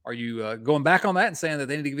 Are you going back on that and saying that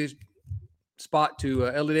they need to give his spot to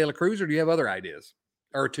Elly De La Cruz, or do you have other ideas?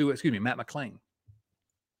 Or to, Matt McLain?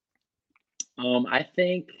 I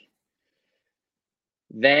think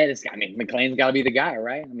McLain's got to be the guy,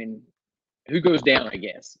 right? I mean, who goes down, I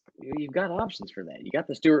guess? You've got options for that. You got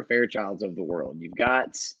the Stuart Fairchilds of the world. You've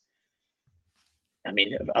got,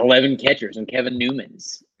 11 catchers and Kevin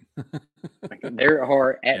Newmans. There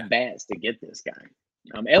are at-bats to get this guy.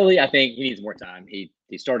 Elly, I think he needs more time. He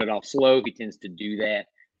started off slow. He tends to do that.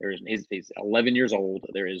 He's 11 years old.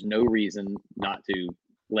 There is no reason not to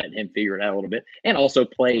let him figure it out a little bit and also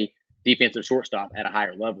play defensive shortstop at a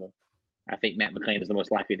higher level. I think Matt McLain is the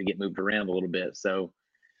most likely to get moved around a little bit. So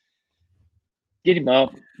get him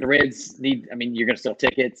up. The Reds need, you're going to sell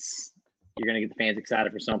tickets. You're going to get the fans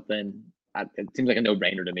excited for something. It seems like a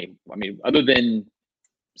no-brainer to me. Other than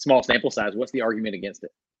small sample size, what's the argument against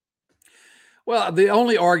it? Well, the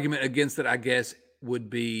only argument against it, I guess, would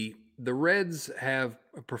be the Reds have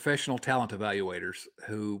professional talent evaluators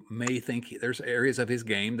who may think there's areas of his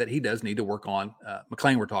game that he does need to work on.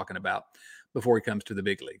 McClain we're talking about before he comes to the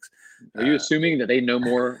big leagues. Are you assuming that they know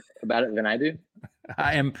more about it than I do?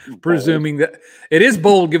 I am presuming that it is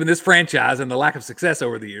bold given this franchise and the lack of success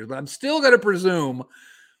over the years, but I'm still going to presume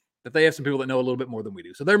that they have some people that know a little bit more than we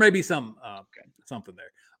do. So there may be some something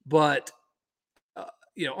there. But,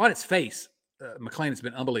 on its face, McClain has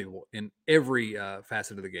been unbelievable in every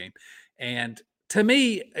facet of the game. And to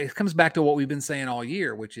me, it comes back to what we've been saying all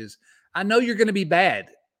year, which is, I know you're going to be bad.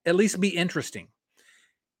 At least be interesting.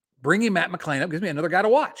 Bringing Matt McClain up gives me another guy to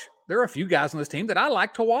watch. There are a few guys on this team that I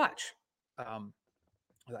like to watch.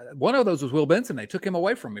 One of those was Will Benson. They took him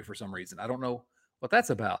away from me for some reason. I don't know what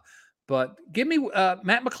that's about. But give me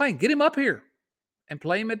Matt McClain. Get him up here and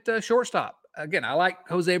play him at shortstop. Again, I like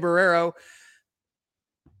Jose Barrero.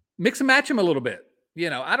 Mix and match him a little bit.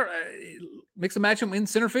 I don't mix and match him in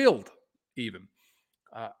center field even.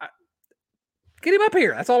 Get him up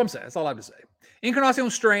here. That's all I'm saying. That's all I have to say. Encarnacion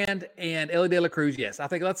Strand and Elly De La Cruz. Yes, I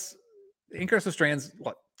think Encarnacion Strand's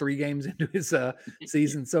 3 games into his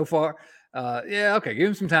season so far. Yeah, okay. Give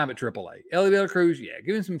him some time at AAA. Elly De La Cruz, yeah,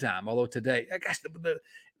 give him some time. Although today, gosh,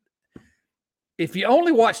 if you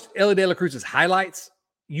only watched Elly De La Cruz's highlights,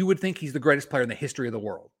 you would think he's the greatest player in the history of the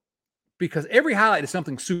world, because every highlight is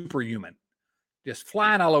something superhuman, just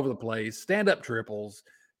flying all over the place, stand-up triples,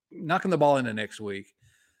 knocking the ball into next week.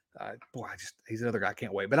 He's another guy I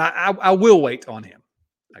can't wait. But I will wait on him,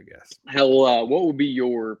 I guess. What would be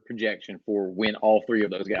your projection for when all 3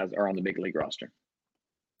 of those guys are on the big league roster?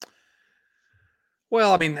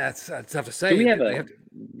 Well, I mean, that's tough to say. Do we have a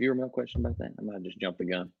viewer mail question about that? I might just jump the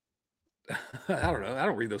gun. I don't know. I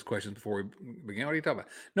don't read those questions before we begin. What are you talking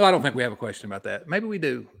about? No, I don't think we have a question about that. Maybe we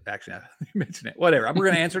do. Actually, I mentioned it. Whatever. We're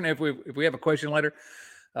going to answer it if we have a question later,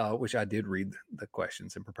 which I did read the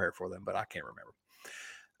questions and prepare for them, but I can't remember.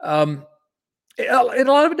 A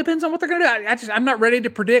lot of it depends on what they're going to do. I'm not ready to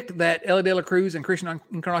predict that Elly De La Cruz and Christian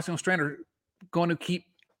Encarnacion Strand are going to keep,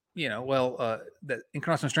 that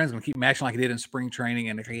Encarnacion Strand is going to keep matching like he did in spring training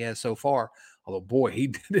and he has so far. Although, boy, he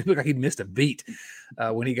didn't look like he'd missed a beat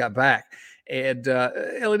when he got back. And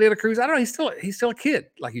Elly De La Cruz, I don't know, he's still a kid,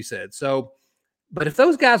 like you said. So, but if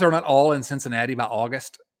those guys are not all in Cincinnati by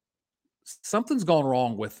August, something's gone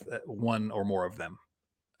wrong with one or more of them.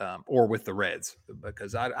 Or with the Reds,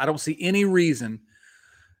 because I don't see any reason,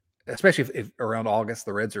 especially if around August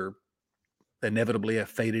the Reds are inevitably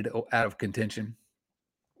faded out of contention.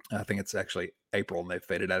 I think it's actually April and they've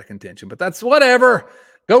faded out of contention, but that's whatever.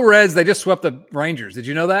 Go Reds. They just swept the Rangers. Did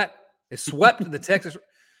you know that? They swept the Texas.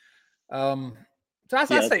 So I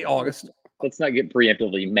say August. Let's not get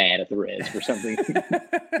preemptively mad at the Reds for something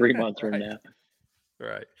 3 months from now.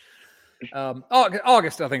 Right.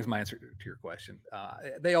 August, I think, is my answer to your question.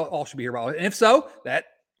 They all should be here by August. And if so, that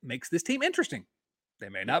makes this team interesting. They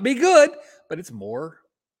may not be good, but it's more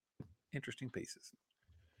interesting pieces.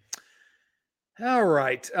 All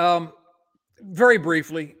right. Very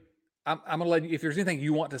briefly, I'm going to let you, if there's anything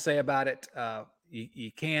you want to say about it,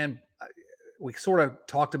 you can. We sort of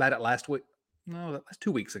talked about it last week. No, that was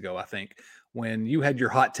 2 weeks ago, I think, when you had your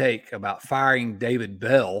hot take about firing David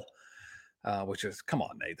Bell. Which is, come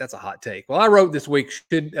on, Nate, that's a hot take. Well, I wrote this week,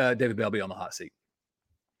 should David Bell be on the hot seat?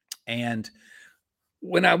 And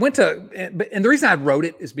when I went to, and the reason I wrote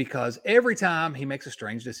it is because every time he makes a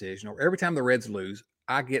strange decision or every time the Reds lose,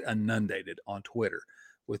 I get inundated on Twitter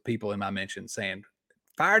with people in my mentions saying,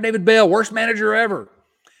 fire David Bell, worst manager ever.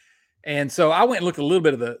 And so I went and looked at a little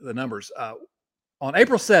bit of the numbers. On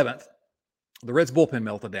April 7th, the Reds bullpen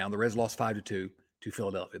melted down. The Reds lost 5-2 to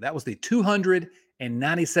Philadelphia. That was the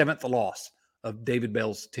 297th loss of David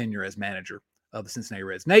Bell's tenure as manager of the Cincinnati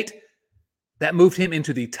Reds. Nate, that moved him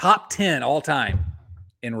into the top 10 all time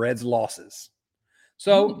in Reds losses.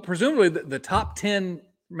 So presumably the top 10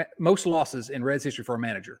 most losses in Reds history for a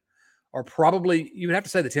manager are probably, you would have to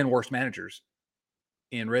say, the 10 worst managers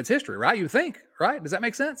in Reds history, right? You would think, right? Does that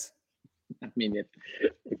make sense? I mean,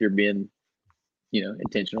 if you're being,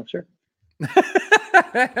 intentional, sure.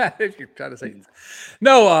 If you're trying to say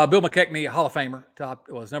no, Bill McKechnie, Hall of Famer,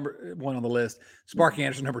 was number 1 on the list. Sparky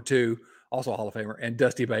Anderson, number 2, also a Hall of Famer, and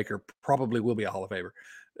Dusty Baker probably will be a Hall of Famer,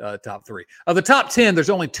 top 3. Of the top 10, there's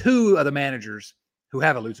only 2 of the managers who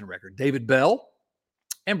have a losing record: David Bell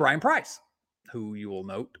and Brian Price, who you will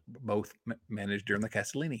note both managed during the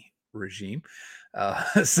Castellini regime. I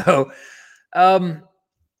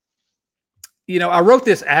wrote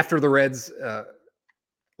this after the Reds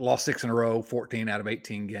lost 6 in a row, 14 out of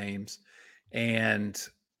 18 games. And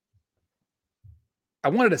I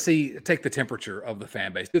wanted to take the temperature of the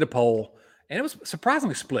fan base. Did a poll, and it was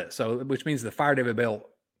surprisingly split. So, which means the fire David Bell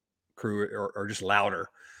crew are just louder.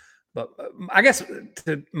 But I guess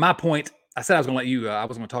to my point, I said I was going to let you. I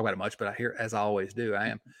wasn't going to talk about it much, but I hear, as I always do,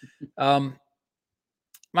 I am.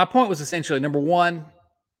 My point was essentially, number one,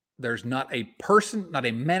 there's not a person, not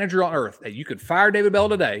a manager on earth that you could fire David Bell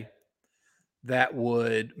today that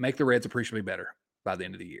would make the Reds appreciably better by the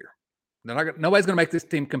end of the year. Nobody's going to make this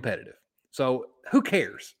team competitive. So who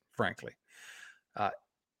cares, frankly?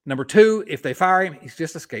 Number two, if they fire him, he's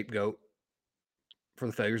just a scapegoat for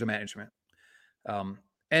the failures of management.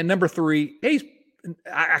 And number three,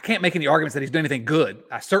 I can't make any arguments that he's doing anything good.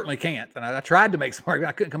 I certainly can't. And I tried to make some arguments.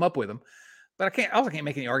 I couldn't come up with them. But I also can't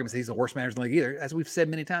make any arguments that he's the worst manager in the league either. As we've said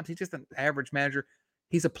many times, he's just an average manager.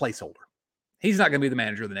 He's a placeholder. He's not going to be the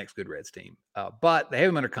manager of the next good Reds team. But they have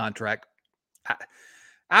him under contract.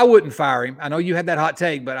 I wouldn't fire him. I know you had that hot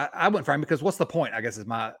take, but I wouldn't fire him because what's the point, I guess,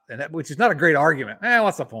 which is not a great argument.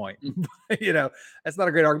 What's the point? That's not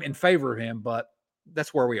a great argument in favor of him, but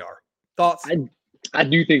that's where we are. Thoughts? I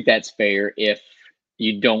do think that's fair if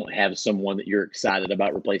you don't have someone that you're excited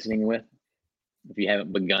about replacing him with. If you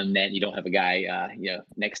haven't begun that, you don't have a guy,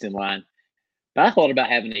 next in line. But I thought about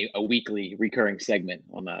having a weekly recurring segment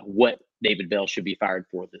on what David Bell should be fired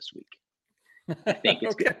for this week. I think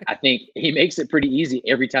it's okay. I think he makes it pretty easy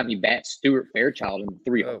every time he bats Stuart Fairchild in the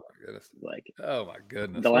 3-0. Oh my goodness! Oh my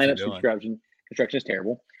goodness! The lineup construction is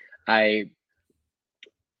terrible. I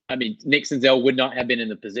mean, Nick Senzel would not have been in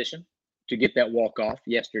the position to get that walk off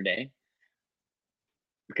yesterday.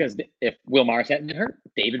 Because if Will Myers hadn't been hurt,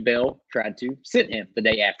 David Bell tried to sit him the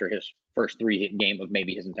day after his first 3-hit game of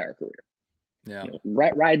maybe his entire career. Yeah,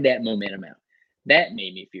 ride that momentum out. That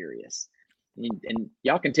made me furious. And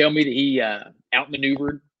y'all can tell me that he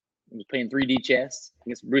outmaneuvered. He was playing 3D chess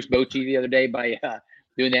against Bruce Bochy the other day by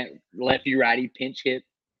doing that lefty-righty pinch hit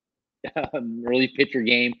relief pitcher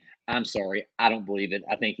game. I'm sorry, I don't believe it.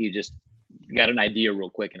 I think he just got an idea real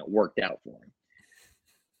quick and it worked out for him.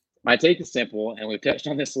 My take is simple, and we've touched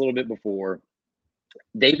on this a little bit before.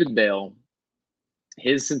 David Bell,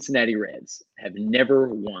 his Cincinnati Reds have never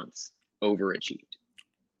once overachieved.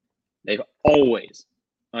 They've always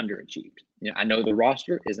underachieved. I know the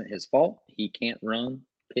roster isn't his fault. He can't run,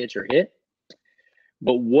 pitch, or hit.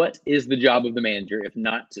 But what is the job of the manager if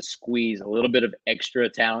not to squeeze a little bit of extra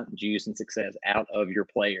talent, juice, and success out of your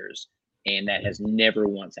players? And that has never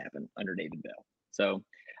once happened under David Bell. So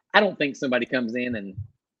I don't think somebody comes in and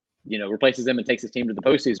replaces him and takes his team to the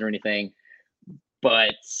postseason or anything.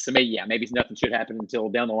 But so maybe nothing should happen until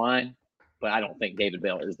down the line. But I don't think David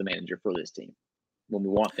Bell is the manager for this team when we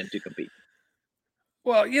want them to compete.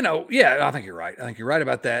 Well, I think you're right. I think you're right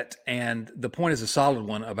about that. And the point is a solid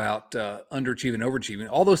one about underachieving, overachieving.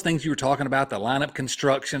 All those things you were talking about, the lineup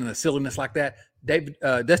construction and the silliness like that,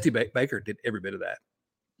 Dusty Baker did every bit of that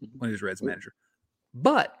when he was Reds manager.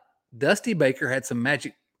 But Dusty Baker had some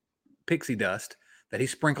magic pixie dust that he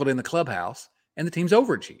sprinkled in the clubhouse, and the teams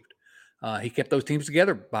overachieved. He kept those teams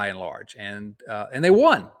together by and large, and they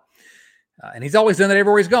won. And he's always done that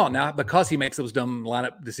everywhere he's gone. Now, because he makes those dumb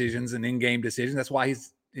lineup decisions and in-game decisions, that's why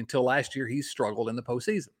until last year, he's struggled in the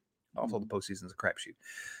postseason. Also, the postseason is a crapshoot.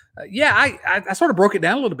 I sort of broke it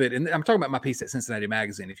down a little bit. And I'm talking about my piece at Cincinnati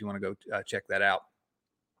Magazine, if you want to go check that out.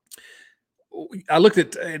 I looked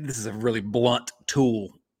at, this is a really blunt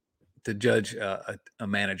tool to judge a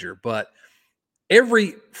manager, but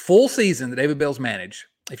every full season that David Bell's managed,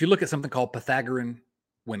 if you look at something called Pythagorean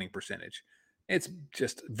winning percentage, it's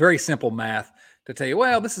just very simple math to tell you,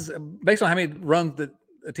 well, this is based on how many runs the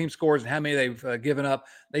team scores and how many they've given up.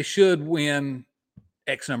 They should win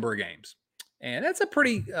X number of games. And that's a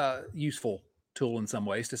pretty useful tool in some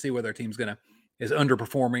ways to see whether a team's is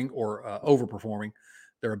underperforming or overperforming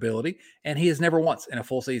their ability. And he has never once in a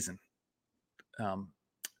full season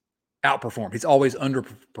outperformed. He's always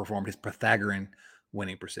underperformed his Pythagorean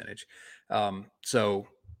winning percentage. So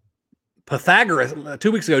Pythagoras,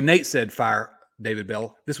 2 weeks ago, Nate said fire David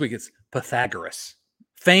Bell. This week it's Pythagoras.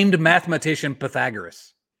 Famed mathematician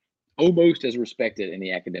Pythagoras. Almost as respected in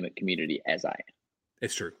the academic community as I am.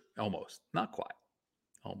 It's true. Almost. Not quite.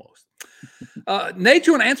 Almost. Nate,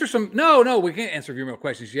 you want to answer some? No, we can't answer your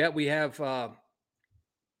questions yet. We have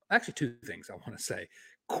actually two things I want to say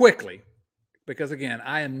quickly, because again,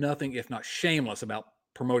 I am nothing if not shameless about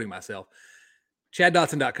promoting myself.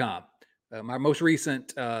 ChadDotson.com. My most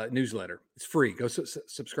recent newsletter. It's free. Go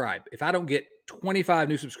subscribe. If I don't get 25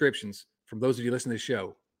 new subscriptions from those of you listening to the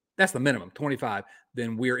show, that's the minimum, 25,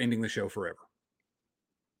 then we're ending the show forever.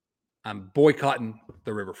 I'm boycotting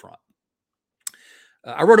the riverfront.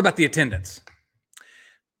 I wrote about the attendance.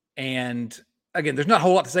 And again, there's not a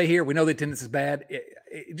whole lot to say here. We know the attendance is bad.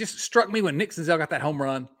 It just struck me when Nick Senzel got that home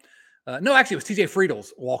run. No, actually, it was TJ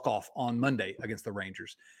Friedel's walk-off on Monday against the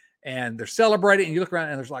Rangers. and they're celebrating. And you look around,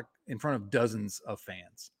 and there's like in front of dozens of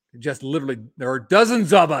fans. Just literally, there are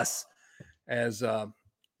dozens of us, as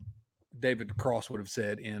David Cross would have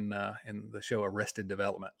said in the show Arrested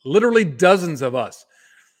Development. Literally dozens of us.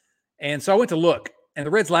 And so I went to look, and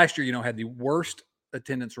the Reds last year, had the worst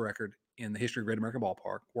attendance record in the history of Great American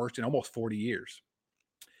Ballpark, worst in almost 40 years.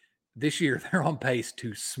 This year, they're on pace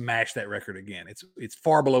to smash that record again. It's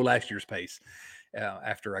far below last year's pace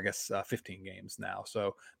after, I guess, 15 games now.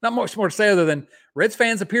 So not much more to say other than Reds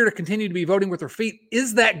fans appear to continue to be voting with their feet.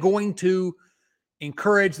 Is that going to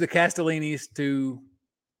encourage the Castellinis to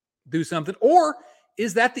do something? Or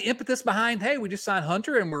is that the impetus behind, hey, we just signed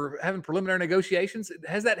Hunter and we're having preliminary negotiations?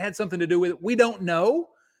 Has that had something to do with it? We don't know.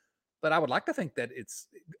 But I would like to think that it's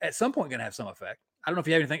at some point going to have some effect. I don't know if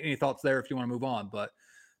you have any thoughts there if you want to move on, but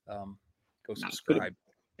go subscribe.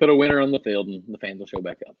 Put a winner on the field and the fans will show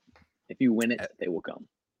back up. If you win it, they will come.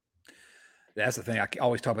 That's the thing. I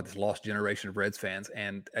always talk about this lost generation of Reds fans,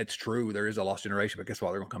 and it's true. There is a lost generation, but guess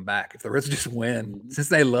what? They're going to come back. If the Reds just win, since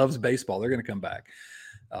they loves baseball, they're going to come back.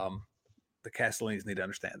 The Castellinis need to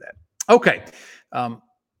understand that. Okay.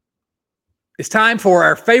 It's time for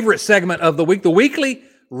our favorite segment of the week, the weekly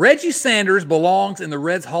Reggie Sanders belongs in the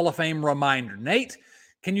Reds Hall of Fame reminder. Nate,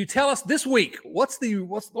 can you tell us this week, what's the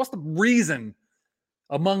reason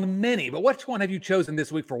among many, but which one have you chosen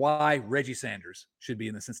this week for why Reggie Sanders should be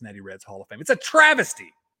in the Cincinnati Reds Hall of Fame? It's a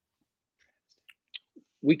travesty.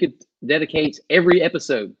 We could dedicate every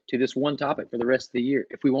episode to this one topic for the rest of the year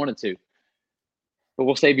if we wanted to. But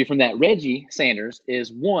we'll save you from that. Reggie Sanders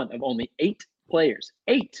is one of only 8 players,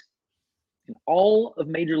 8, in all of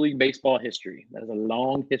Major League Baseball history. That is a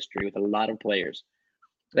long history with a lot of players.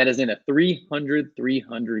 That is in a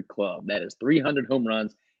 300-300 club. That is 300 home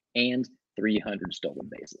runs and 300 stolen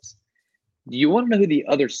bases. Do you want to know who the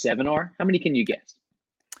other 7 are? How many can you guess?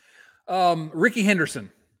 Ricky Henderson.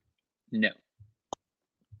 No.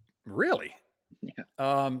 Really?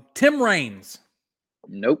 Yeah. Tim Raines.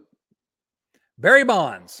 Nope. Barry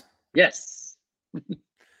Bonds. Yes.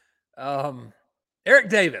 Eric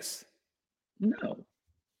Davis. No.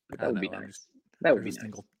 But that would be nice. That would be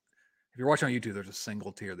nice. If you're watching on YouTube, there's a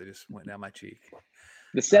single tear that just went down my cheek.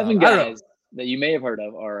 The 7 guys that you may have heard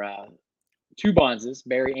of are 2 Bonzes,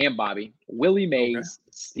 Barry and Bobby, Willie Mays,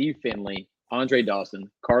 Steve Finley, Andre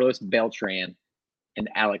Dawson, Carlos Beltran, and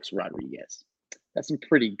Alex Rodriguez. That's some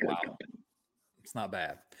pretty good company. It's not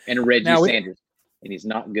bad. And Reggie Sanders. And he's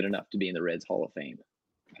not good enough to be in the Reds Hall of Fame,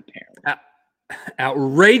 apparently.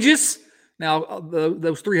 Outrageous. Now,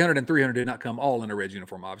 those 300 and 300 did not come all in a Reds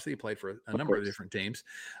uniform. Obviously, he played for a number of different teams,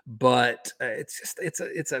 but it's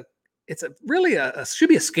really should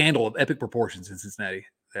be a scandal of epic proportions in Cincinnati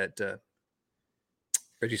that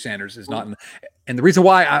Reggie Sanders is not in. And the reason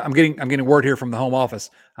why I'm getting word here from the home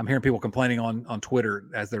office, I'm hearing people complaining on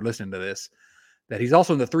Twitter as they're listening to this, that he's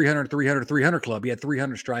also in the 300 club. He had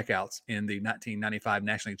 300 strikeouts in the 1995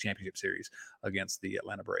 National League Championship Series against the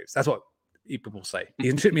Atlanta Braves. That's what people say. He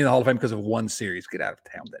shouldn't be in the Hall of Fame because of one series. Get out of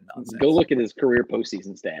town with that nonsense. Go look at his career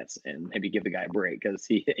postseason stats and maybe give the guy a break because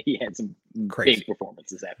he had some big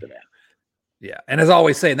performances after that. Yeah, and as I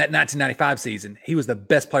always say, in that 1995 season, he was the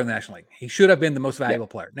best player in the National League. He should have been the most valuable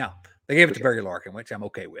player. Now, they gave it to Barry Larkin, which I'm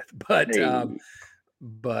okay with. But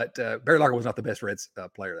Barry Larkin was not the best Reds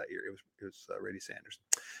player that year. It was Reggie Sanders.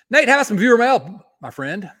 Nate, have some viewer mail, my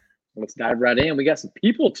friend. Let's dive right in. We got some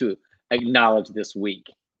people to acknowledge this week.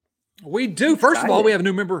 We do. First of all, we have a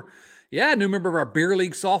new member. Yeah, a new member of our Beer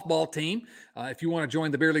League softball team. If you want to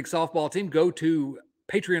join the Beer League softball team, go to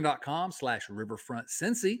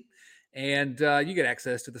patreon.com/riverfrontcincy. And you get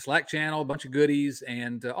access to the Slack channel, a bunch of goodies,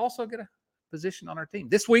 and also get a position on our team.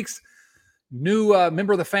 This week's new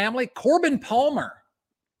member of the family, Corbin Palmer.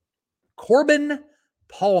 Corbin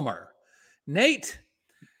Palmer. Nate,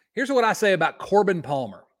 here's what I say about Corbin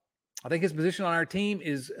Palmer. I think his position on our team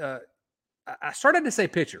is, I started to say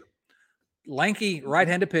pitcher. Lanky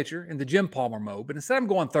right-handed pitcher in the Jim Palmer mode, but instead I'm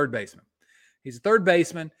going third baseman. He's a third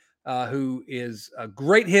baseman who is a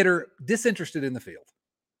great hitter, disinterested in the field.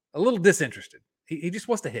 A little disinterested. He just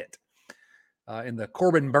wants to hit in the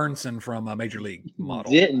Corbin Burnson from Major League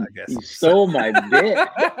model. I guess. You stole my bit.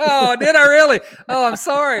 Oh, did I really? Oh, I'm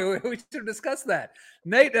sorry. We should have discussed that.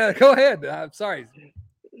 Nate, go ahead. I'm sorry.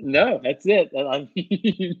 No, that's it.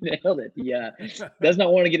 You nailed it. He does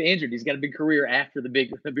not want to get injured. He's got a big career after the Beer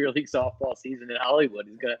League softball season in Hollywood.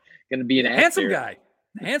 He's gonna be an handsome guy.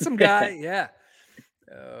 Handsome guy. Yeah.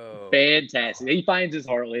 Oh. Fantastic. He finds his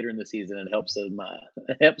heart later in the season and helps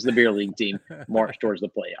the Beer League team march towards the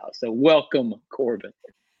playoffs. So welcome, Corbin.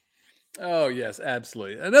 Oh, yes,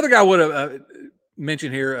 absolutely. Another guy would have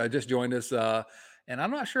mentioned here just joined us, and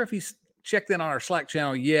I'm not sure if he's checked in on our Slack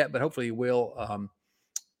channel yet, but hopefully he will.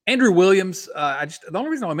 Andrew Williams, the only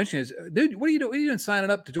reason I want to mention is, dude, what are you doing? What are you doing signing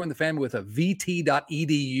up to join the family with a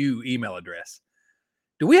vt.edu email address?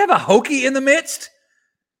 Do we have a Hokie in the midst?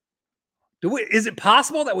 Is it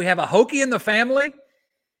possible that we have a Hokie in the family?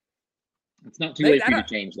 It's not too late for you to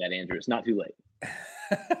change that, Andrew. It's not too late.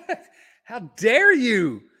 How dare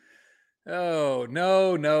you? Oh,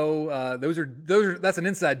 no. That's an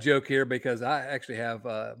inside joke here because I actually have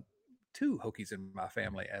 2 Hokies in my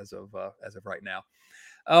family as of right now.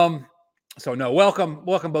 So no, welcome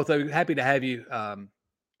both of you. Happy to have you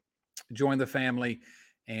join the family,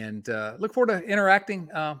 and look forward to interacting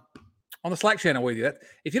on the Slack channel with you.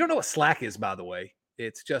 If you don't know what Slack is, by the way,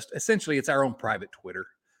 it's just essentially it's our own private Twitter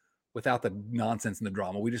without the nonsense and the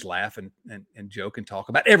drama. We just laugh and joke and talk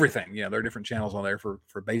about everything. There are different channels on there for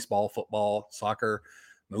baseball, football, soccer,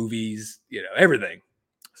 movies, everything.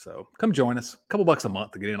 So come join us. A couple bucks a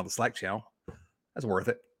month to get in on the Slack channel. That's worth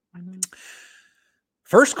it. Mm-hmm.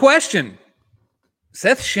 First question,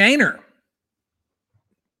 Seth Shaner.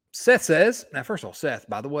 Seth says, now, first of all, Seth,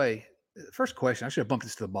 by the way, first question, I should have bumped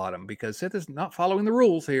this to the bottom because Seth is not following the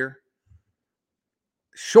rules here.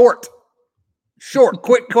 Short,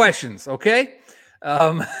 quick questions, okay?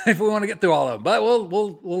 If we want to get through all of them, but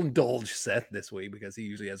we'll indulge Seth this week because he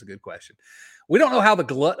usually has a good question. We don't know how the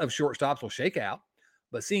glut of shortstops will shake out,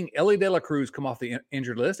 but seeing Elly De La Cruz come off the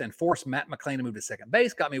injured list and force Matt McLain to move to second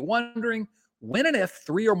base got me wondering when and if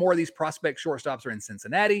 3 or more of these prospect shortstops are in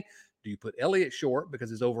Cincinnati. Do you put Elly at short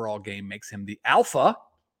because his overall game makes him the alpha,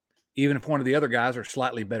 even if one of the other guys are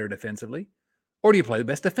slightly better defensively? Or do you play the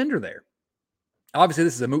best defender there? Obviously,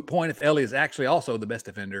 this is a moot point if Elly is actually also the best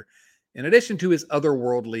defender, in addition to his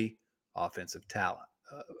otherworldly offensive talent.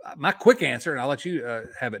 My quick answer, and I'll let you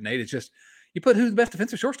have it, Nate, is just you put who the best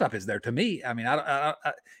defensive shortstop is there. To me, I mean,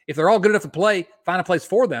 if they're all good enough to play, find a place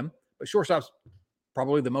for them. But shortstop's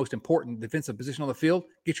probably the most important defensive position on the field.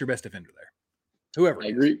 Get your best defender there, whoever.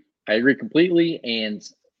 I agree completely. And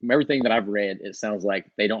from everything that I've read, it sounds like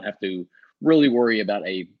they don't have to really worry about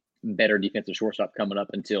a better defensive shortstop coming up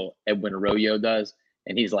until Edwin Arroyo does,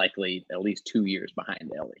 and he's likely at least 2 years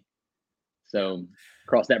behind Elly. So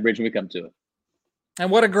cross that bridge when we come to it.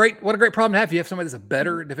 And what a great problem to have. You have somebody that's a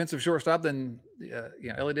better defensive shortstop than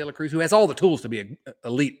Elly De La Cruz, who has all the tools to be an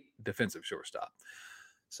elite defensive shortstop.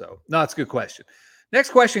 So no, it's a good question.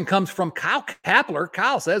 Next question comes from Kyle Kapler.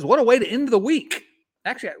 Kyle says, what a way to end the week.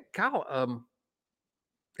 Actually, Kyle,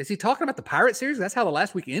 is he talking about the Pirate series? That's how the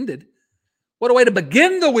last week ended. What a way to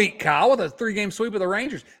begin the week, Kyle, with a 3-game sweep of the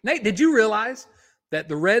Rangers. Nate, did you realize that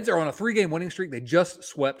the Reds are on a 3-game winning streak? They just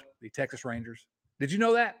swept the Texas Rangers. Did you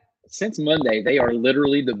know that? Since Monday, they are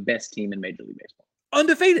literally the best team in Major League Baseball.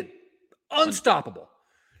 Undefeated. Unstoppable.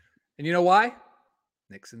 And you know why?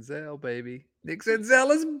 Nick Senzel, baby. Nick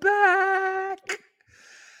Senzel is back.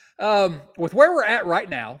 With where we're at right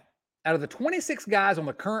now, out of the 26 guys on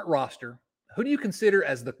the current roster, who do you consider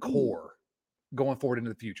as the core going forward into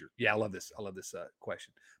the future? Yeah, I love this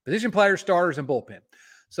question. Position players, starters, and bullpen.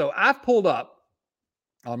 So I've pulled up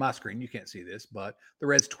on my screen, you can't see this, but the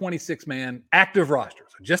Reds' 26-man active roster.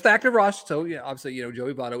 So just active roster. So yeah, obviously,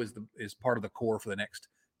 Joey Votto is part of the core for the next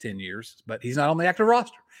 10 years, but he's not on the active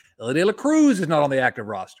roster. Elly De La Cruz is not on the active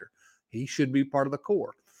roster. He should be part of the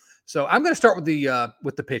core. So I'm going to start with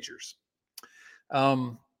the pitchers.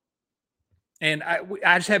 And I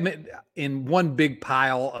just have in one big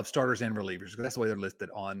pile of starters and relievers because that's the way they're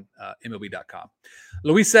listed on MLB.com.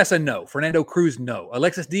 Luis Cessa, no. Fernando Cruz, no.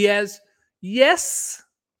 Alexis Diaz, yes.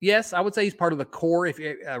 Yes, I would say he's part of the core. If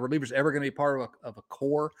reliever's ever going to be part of a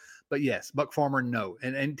core, but yes, Buck Farmer, no.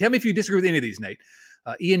 And tell me if you disagree with any of these, Nate.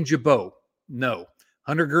 Ian Gibaut, no.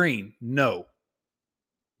 Hunter Green, no.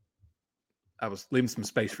 I was leaving some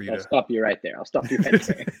space for you. I'll stop you right there.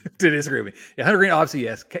 To disagree with me. Yeah, Hunter Green, obviously,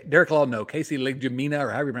 yes. Derek Law, no. Casey Legumina, or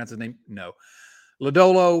however you pronounce his name, no.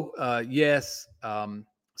 Lodolo, yes.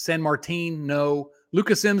 San Martin, no.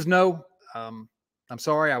 Lucas Sims, no. I'm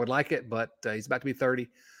sorry, I would like it, but he's about to be 30.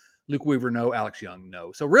 Luke Weaver, no. Alex Young,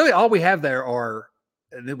 no. So really all we have there are,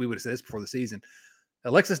 and we would have said this before the season,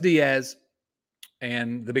 Alexis Diaz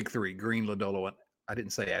and the big 3, Green, Lodolo, and I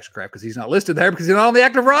didn't say Ashcraft because he's not listed there because he's not on the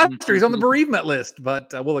active roster. He's on the bereavement list,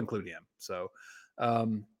 but we'll include him. So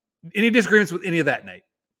any disagreements with any of that, Nate?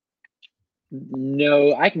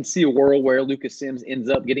 No, I can see a world where Lucas Sims ends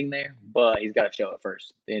up getting there, but he's got to show it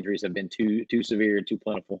first. The injuries have been too severe, too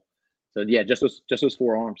plentiful. So yeah, just those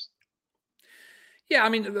 4 arms. Yeah, I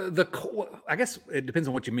mean I guess it depends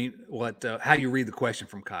on what you mean, how you read the question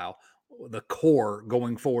from Kyle. The core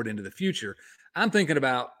going forward into the future. I'm thinking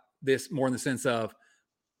about this more in the sense of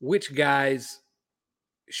which guys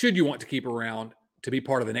should you want to keep around to be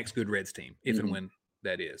part of the next good Reds team, if and when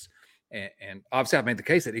that is. And obviously, I've made the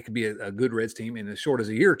case that it could be a good Reds team in as short as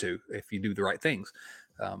a year or two if you do the right things.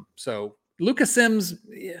 So Lucas Sims,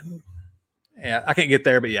 yeah, I can't get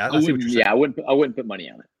there, but yeah, I see what you're saying. Yeah, I wouldn't put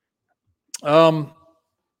money on it.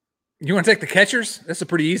 You want to take the catchers? That's a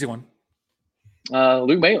pretty easy one.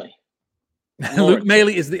 Luke Maile. Luke Maile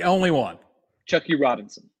is the only one. Chucky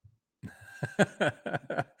Robinson.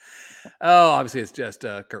 Obviously it's just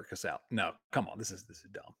Kurt Casale. No, come on, this is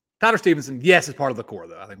dumb. Tyler Stevenson, yes, is part of the core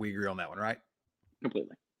though. I think we agree on that one, right?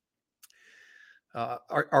 Completely.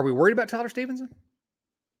 Are we worried about Tyler Stevenson?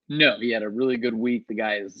 No, he had a really good week. The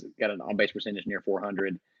guy has got an on-base percentage near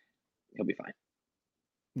 400. He'll be fine.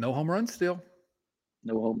 No home runs still.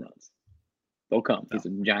 No home runs. They'll come. No. He's a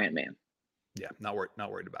giant man. Yeah, not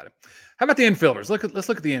worried about it. How about the infielders? Let's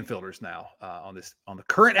look at the infielders now on the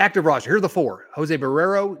current active roster. Here are the four: Jose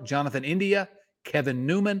Barrero, Jonathan India, Kevin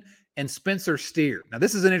Newman, and Spencer Steer. Now,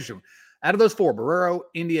 this is an interesting one. Out of those four, Barrero,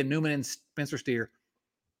 India, Newman, and Spencer Steer,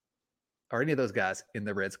 are any of those guys in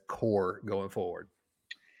the Reds' core going forward?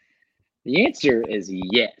 The answer is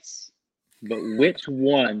yes, but which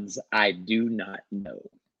ones I do not know.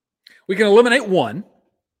 We can eliminate one,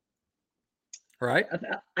 right?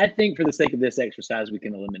 I think for the sake of this exercise, we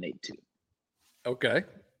can eliminate two. Okay.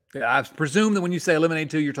 I presume that when you say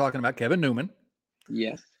eliminate two, you're talking about Kevin Newman.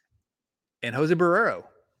 Yes. And Jose Barrero.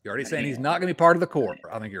 You're already saying he's not going to be part of the core.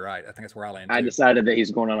 I think you're right. I think that's where I land. I decided that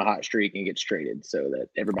he's going on a hot streak and gets traded so that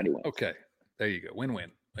everybody wins. Okay. There you go.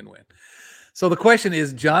 Win-win. Win-win. So the question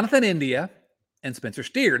is Jonathan India and Spencer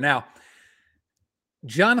Steer. Now,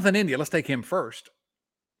 Jonathan India, let's take him first.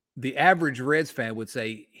 The average Reds fan would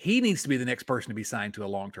say he needs to be the next person to be signed to a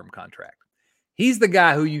long-term contract. He's the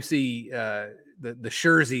guy who you see the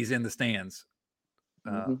Scherzies in the stands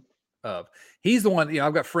of. He's the one,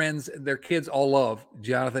 I've got friends, their kids all love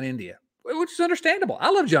Jonathan India, which is understandable.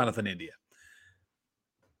 I love Jonathan India.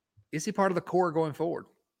 Is he part of the core going forward?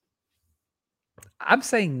 I'm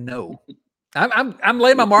saying no. I'm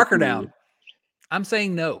laying my marker down. I'm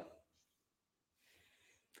saying no.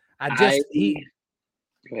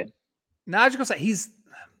 Go ahead. No, I was just gonna say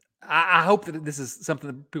I hope that this is something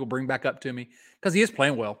that people bring back up to me because he is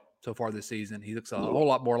playing well so far this season. He looks a whole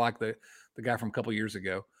lot more like the guy from a couple years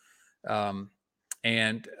ago,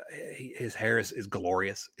 and his hair is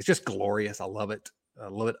glorious. It's just glorious. I love it. I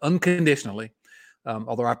love it unconditionally.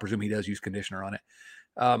 Although I presume he does use conditioner on it.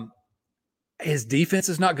 His defense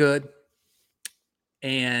is not good,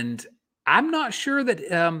 and I'm not sure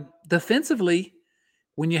that defensively,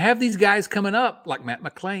 when you have these guys coming up like Matt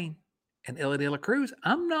McClain and Elly De La Cruz,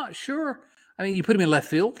 I'm not sure. I mean, you put him in left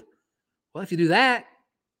field. Well, if you do that,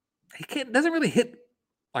 he doesn't really hit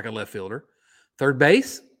like a left fielder. Third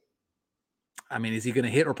base, I mean, is he going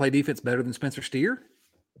to hit or play defense better than Spencer Steer?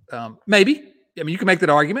 Maybe. I mean, you can make that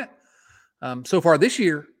argument. So far this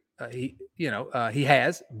year, he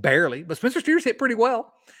has barely, but Spencer Steer's hit pretty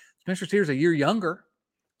well. Spencer Steer's a year younger.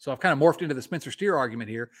 So I've kind of morphed into the Spencer Steer argument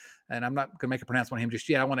here, and I'm not going to make a pronouncement on him just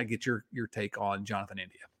yet. I want to get your take on Jonathan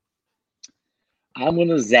India. I'm going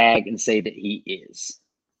to zag and say that he is.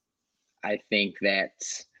 I think that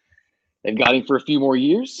they've got him for a few more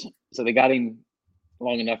years, so they got him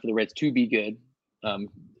long enough for the Reds to be good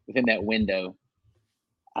within that window.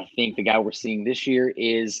 I think the guy we're seeing this year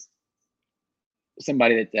is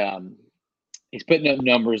somebody that he's putting up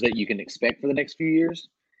numbers that you can expect for the next few years.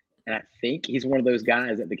 And I think he's one of those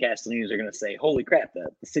guys that the Castellanos are going to say, holy crap,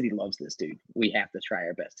 the city loves this dude. We have to try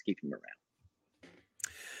our best to keep him around.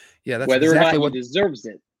 Yeah, that's whether exactly or not he deserves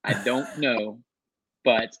it, I don't know.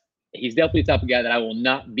 But he's definitely the type of guy that I will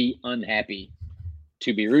not be unhappy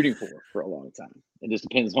to be rooting for a long time. It just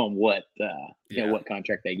depends on what what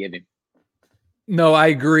contract they give him. No, I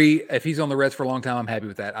agree. If he's on the Reds for a long time, I'm happy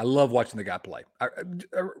with that. I love watching the guy play.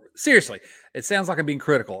 Seriously, it sounds like I'm being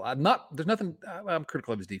critical. I'm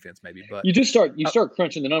critical of his defense, maybe, but you start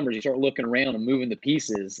crunching the numbers. You start looking around and moving the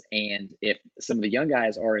pieces. And if some of the young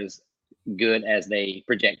guys are as good as they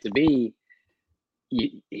project to be,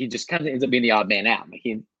 he just kind of ends up being the odd man out. Like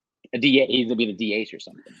he's going to be the DH or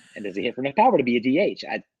something. And does he hit for enough power to be a DH?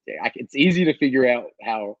 It's easy to figure out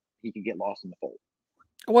how he can get lost in the fold.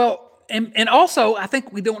 Well, and also, I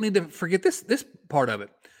think we don't need to forget this part of it.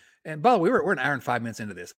 And by the way, we're an hour and 5 minutes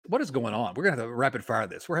into this. What is going on? We're going to have to rapid fire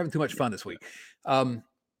this. We're having too much fun this week.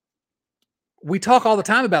 We talk all the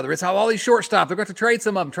time about the Reds, how all these shortstops, they're going to trade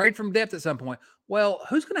some of them, trade from depth at some point. Well,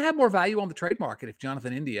 who's going to have more value on the trade market if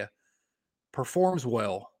Jonathan India performs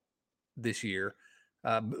well this year,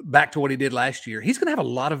 back to what he did last year? He's going to have a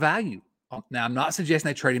lot of value. Now, I'm not suggesting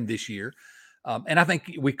they trade him this year. And I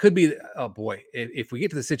think we could be, if we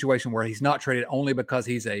get to the situation where he's not traded only because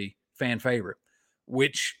he's a fan favorite,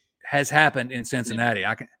 which has happened in Cincinnati.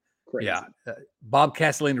 I can, Crazy. yeah. Bob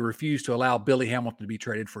Castellini refused to allow Billy Hamilton to be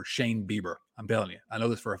traded for Shane Bieber. I'm telling you, I know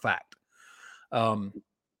this for a fact.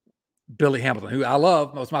 Billy Hamilton, who I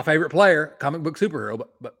love, was my favorite player, comic book superhero,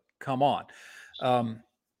 but come on.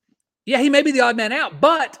 Yeah, he may be the odd man out,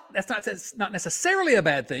 but that's not necessarily a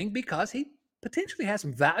bad thing because he potentially has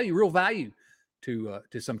some value, real value to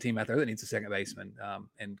some team out there that needs a second baseman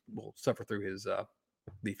and will suffer through his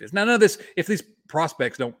defense. Now, none of this, if these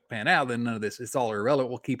prospects don't pan out, then none of this, it's all irrelevant.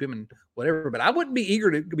 We'll keep him and whatever, but I wouldn't be eager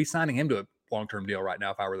to be signing him to a long-term deal right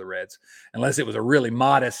now if I were the Reds, unless it was a really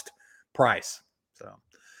modest price. So,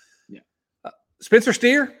 yeah. Spencer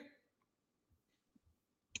Steer?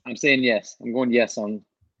 I'm saying yes. I'm going yes on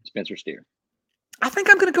Spencer Steer. I think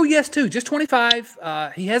I'm going to go yes, too. Just 25.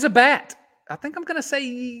 He has a bat. I think I'm going to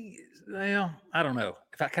say, well, I don't know.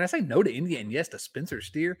 Can I say no to India and yes to Spencer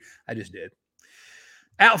Steer? I just did.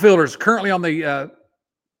 Outfielders currently on the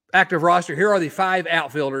active roster. Here are the 5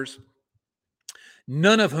 outfielders,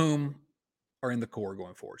 none of whom are in the core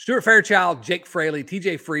going forward. Stuart Fairchild, Jake Fraley,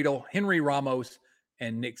 TJ Friedel, Henry Ramos,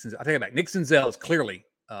 and Nick Senzel. I'll take it back. Nick Senzel is clearly,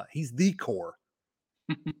 he's the core.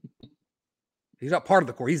 He's not part of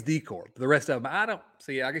the core. He's the core. The rest of them, I don't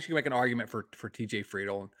see. I guess you can make an argument for TJ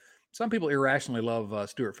Friedel. And some people irrationally love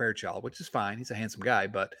Stuart Fairchild, which is fine. He's a handsome guy.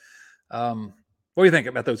 But what do you think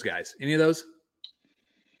about those guys? Any of those?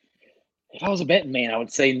 If I was a betting man, I would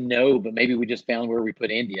say no, but maybe we just found where we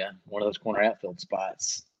put India, one of those corner outfield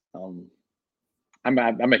spots. I'm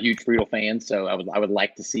a huge Friedel fan, so I would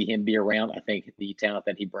like to see him be around. I think the talent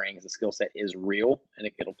that he brings, the skill set is real, and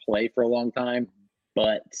it'll play for a long time.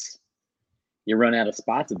 But you run out of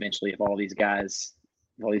spots eventually if all these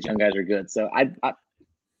young guys are good. So I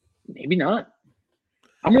maybe not.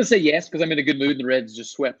 I'm going to say yes because I'm in a good mood, and the Reds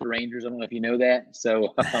just swept the Rangers. I don't know if you know that.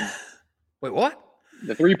 So wait, what?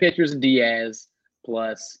 The 3 pitchers and Diaz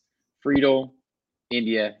plus Friedel,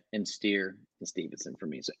 India, and Steer and Stevenson for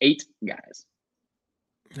me. So 8 guys.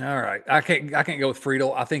 All right. I can't go with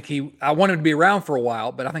Friedel. I think I want him to be around for a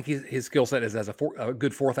while, but I think his skill set is as a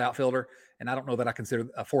good 4th outfielder. And I don't know that I consider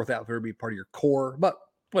a 4th outfielder to be part of your core, but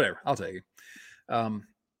whatever. I'll take it.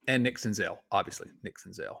 And Nick Senzel, obviously. Nick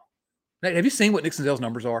Senzel. Nate, have you seen what Nick Senzel's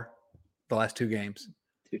numbers are the last 2 games?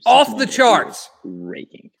 Off the charts.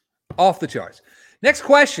 Raking. Off the charts. Next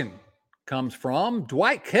question comes from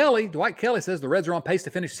Dwight Kelly. Dwight Kelly says the Reds are on pace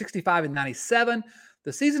to finish 65-97.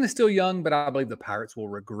 The season is still young, but I believe the Pirates will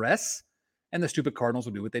regress, and the stupid Cardinals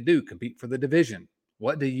will do what they do, compete for the division.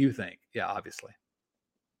 What do you think? Yeah, obviously.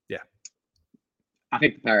 Yeah. I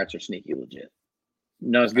think the Pirates are sneaky legit.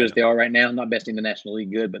 Not as good as they are right now. Not best in the National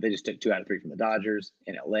League good, but they just took 2 out of 3 from the Dodgers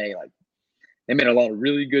in LA. Like, they made a lot of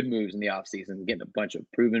really good moves in the offseason, getting a bunch of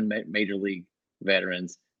proven major league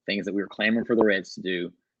veterans, things that we were clamoring for the Reds to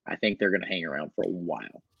do. I think they're going to hang around for a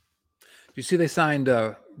while. You see they signed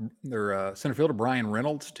their center fielder Brian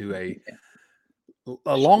Reynolds to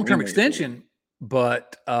a long-term extension,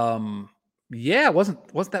 but yeah, it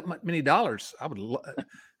wasn't that many dollars.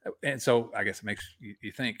 And so I guess it makes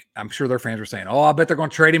you think. I'm sure their fans were saying, "Oh, I bet they're going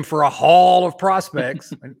to trade him for a haul of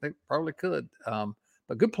prospects." They probably could,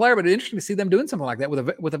 but good player. But it's interesting to see them doing something like that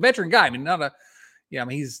with a veteran guy. I mean,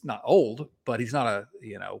 he's not old, but he's not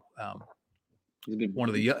he's been one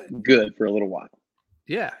of the good for a little while.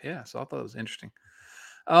 Yeah. So I thought it was interesting.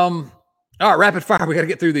 All right, rapid fire. We got to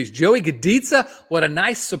get through these. Joey Gaditza, what a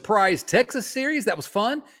nice surprise Texas series. That was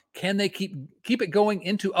fun. Can they keep it going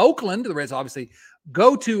into Oakland? The Reds obviously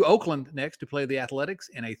go to Oakland next to play the Athletics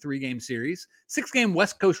in a 3-game series, 6-game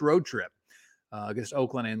West Coast road trip against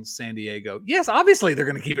Oakland and San Diego. Yes, obviously they're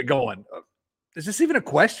going to keep it going. Is this even a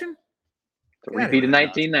question? It's a repeat of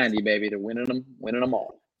 1990, baby. They're winning them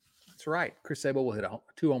all. That's right. Chris Sable will hit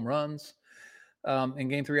 2 home runs in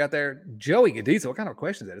Game 3 out there. Joey Gaditza, what kind of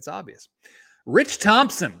question is that? It's obvious. Rich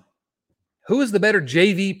Thompson, who is the better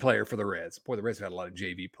JV player for the Reds? Boy, the Reds have had a lot of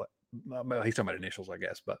JV play. Well, he's talking about initials, I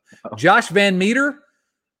guess. But Josh Van Meter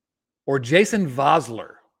or Jason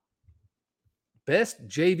Vosler? Best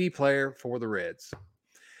JV player for the Reds.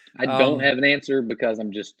 I don't have an answer because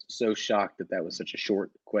I'm just so shocked that was such a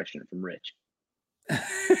short question from Rich.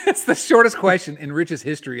 It's the shortest question in Rich's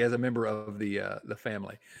history as a member of the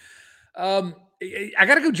family. I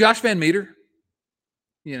got to go Josh Van Meter.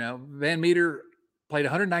 Van Meter played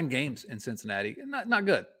 109 games in Cincinnati. Not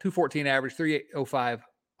good. 214 average, 305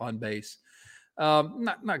 on base.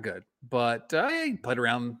 Not good. But he played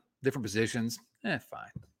around different positions. Fine.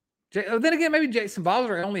 Then again, maybe Jason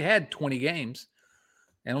Vosler only had 20 games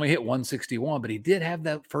and only hit 161, but he did have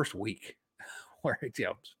that first week where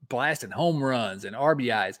blasting home runs and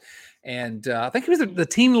RBIs. And I think he was the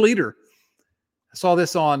team leader. I saw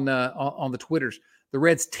this on the Twitters. the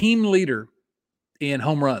Reds' team leader in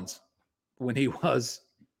home runs when he was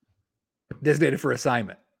designated for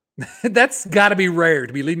assignment. That's got to be rare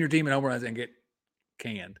to be leading your team in home runs and get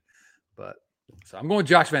canned. But so I'm going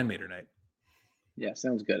Josh Van Meter, Nate. Yeah,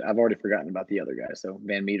 sounds good. I've already forgotten about the other guy, so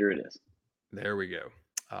Van Meter it is. There we go.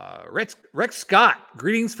 Rex Scott,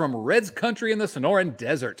 greetings from Reds country in the Sonoran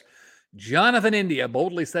Desert. Jonathan India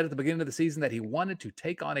boldly said at the beginning of the season that he wanted to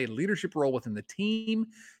take on a leadership role within the team.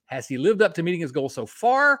 Has he lived up to meeting his goal so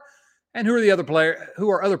far? And who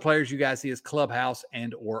are other players you guys see as clubhouse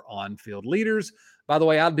and or on-field leaders? By the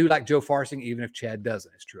way, I do like Joe Farsing, even if Chad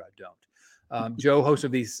doesn't. It's true, I don't. Joe, host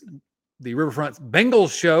of the Riverfront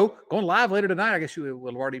Bengals show, going live later tonight. I guess you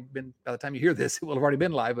will have already been, by the time you hear this, it will have already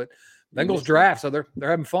been live, but Bengals draft, so they're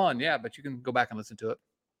having fun. Yeah, but you can go back and listen to it.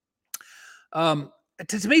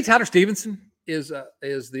 To me, Tyler Stevenson is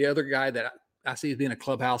the other guy that I see as being a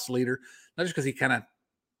clubhouse leader, not just because he kind of,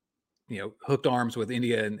 hooked arms with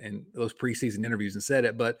India and those preseason interviews and said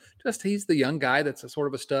it, but just he's the young guy that's a sort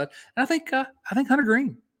of a stud. And I think Hunter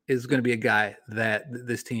Green is going to be a guy that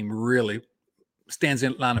this team really stands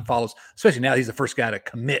in line and follows, especially now that he's the first guy to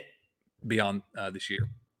commit beyond this year.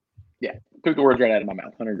 Yeah, took the words right out of my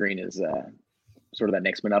mouth. Hunter Green is sort of that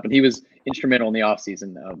next one up, and he was instrumental in the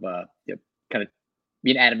offseason of kind of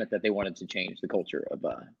being adamant that they wanted to change the culture of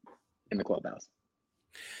in the clubhouse.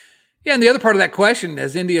 Yeah, and the other part of that question,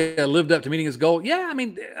 has India lived up to meeting his goal? Yeah, I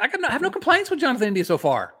mean, I have no complaints with Jonathan India so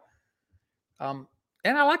far. And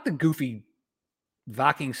I like the goofy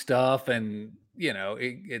Viking stuff, and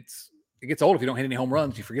it gets old if you don't hit any home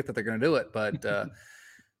runs. You forget that they're going to do it. But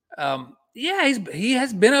yeah, he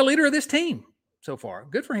has been a leader of this team so far.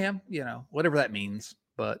 Good for him, whatever that means.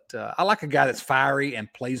 But I like a guy that's fiery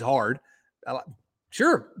and plays hard.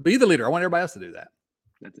 Sure, be the leader. I want everybody else to do that.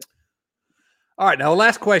 That's it. All right, now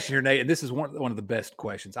last question here, Nate, and this is one of the best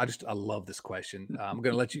questions. I love this question. I'm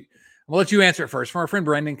going to let you answer it first. From our friend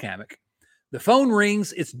Brandon Kamek. The phone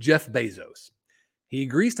rings. It's Jeff Bezos. He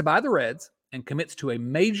agrees to buy the Reds and commits to a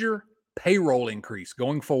major payroll increase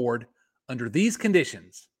going forward under these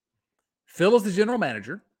conditions. Phil is the general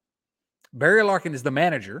manager. Barry Larkin is the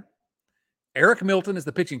manager. Eric Milton is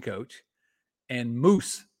the pitching coach. And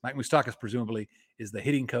Moose, Mike Moustakas presumably, is the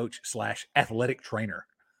hitting coach / athletic trainer.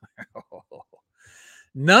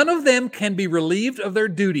 None of them can be relieved of their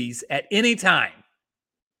duties at any time.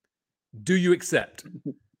 Do you accept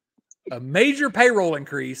a major payroll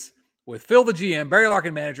increase with Phil the GM, Barry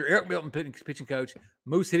Larkin manager, Eric Milton pitching coach,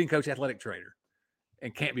 Moose hitting coach, athletic trainer,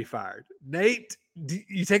 and can't be fired? Nate, do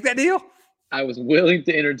you take that deal? I was willing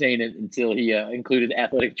to entertain it until he included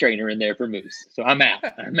athletic trainer in there for Moose. So I'm out.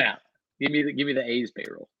 Give me the A's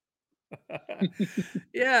payroll.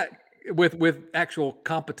 Yeah. With actual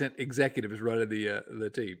competent executives running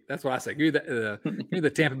the team. That's what I say. Give me the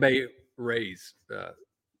Tampa Bay Rays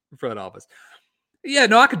front office. Yeah,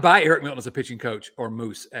 no, I could buy Eric Milton as a pitching coach or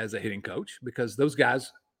Moose as a hitting coach because those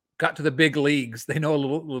guys got to the big leagues. They know a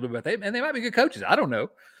little bit about that, and they might be good coaches. I don't know.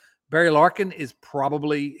 Barry Larkin he's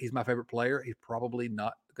my favorite player. He's probably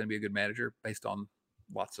not going to be a good manager based on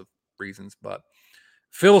lots of reasons, but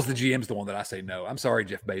Phil's the GM's the one that I say no. I'm sorry,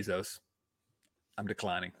 Jeff Bezos. I'm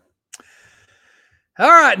declining. All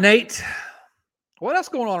right, Nate. What else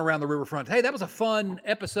going on around the riverfront? Hey, that was a fun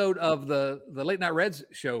episode of the Late Night Reds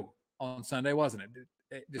show on Sunday, wasn't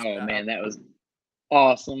it? Man, that was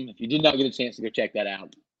awesome. If you did not get a chance to go check that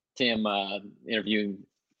out, Tim interviewing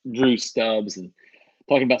Drew Stubbs and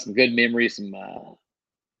talking about some good memories, some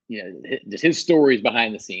just his stories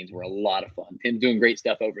behind the scenes were a lot of fun. Tim's doing great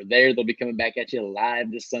stuff over there. They'll be coming back at you live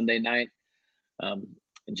this Sunday night.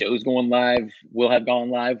 Joe's going live. We'll have gone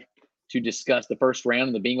live to discuss the first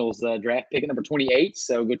round of the Bengals draft pick at number 28.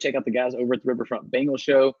 So go check out the guys over at the Riverfront Bengals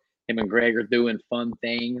show. Him and Greg are doing fun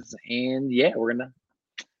things. And yeah, we're going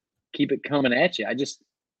to keep it coming at you. I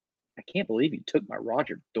can't believe you took my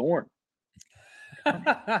Roger Dorn.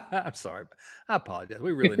 I'm sorry. I apologize.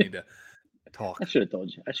 We really need to talk. I should have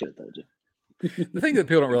told you. The thing that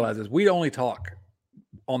people don't realize is we only talk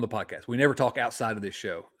on the podcast. We never talk outside of this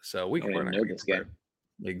show. So we're not going to get scared.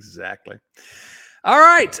 Exactly. All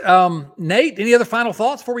right. Nate, any other final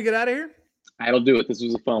thoughts before we get out of here? That'll do it. This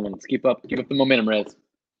was a fun one. Let's keep up the momentum, Reds.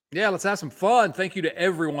 Yeah, let's have some fun. Thank you to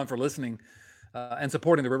everyone for listening and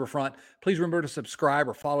supporting the Riverfront. Please remember to subscribe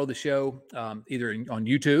or follow the show either on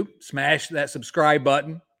YouTube. Smash that subscribe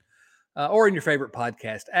button or in your favorite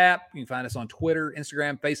podcast app. You can find us on Twitter,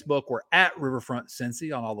 Instagram, Facebook. We're at Riverfront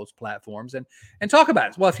Cincy on all those platforms. And talk about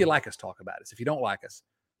us. Well, if you like us, talk about us. If you don't like us,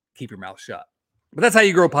 keep your mouth shut. But that's how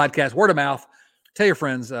you grow a podcast, word of mouth. Tell your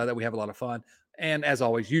friends that we have a lot of fun. And as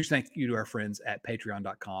always, huge thank you to our friends at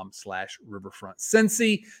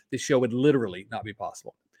patreon.com/riverfrontcincy. This show would literally not be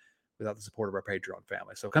possible without the support of our Patreon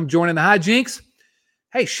family. So come join in the hijinks.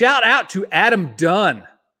 Hey, shout out to Adam Dunn.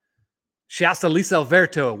 Shouts to Lisa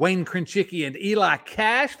Alberto, Wayne Krinchicki, and Eli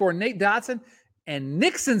Cash for Nate Dotson and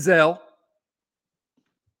Nick Senzel,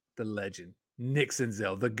 the legend. Nick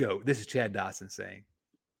Senzel, the GOAT. This is Chad Dotson saying,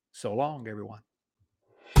 so long, everyone.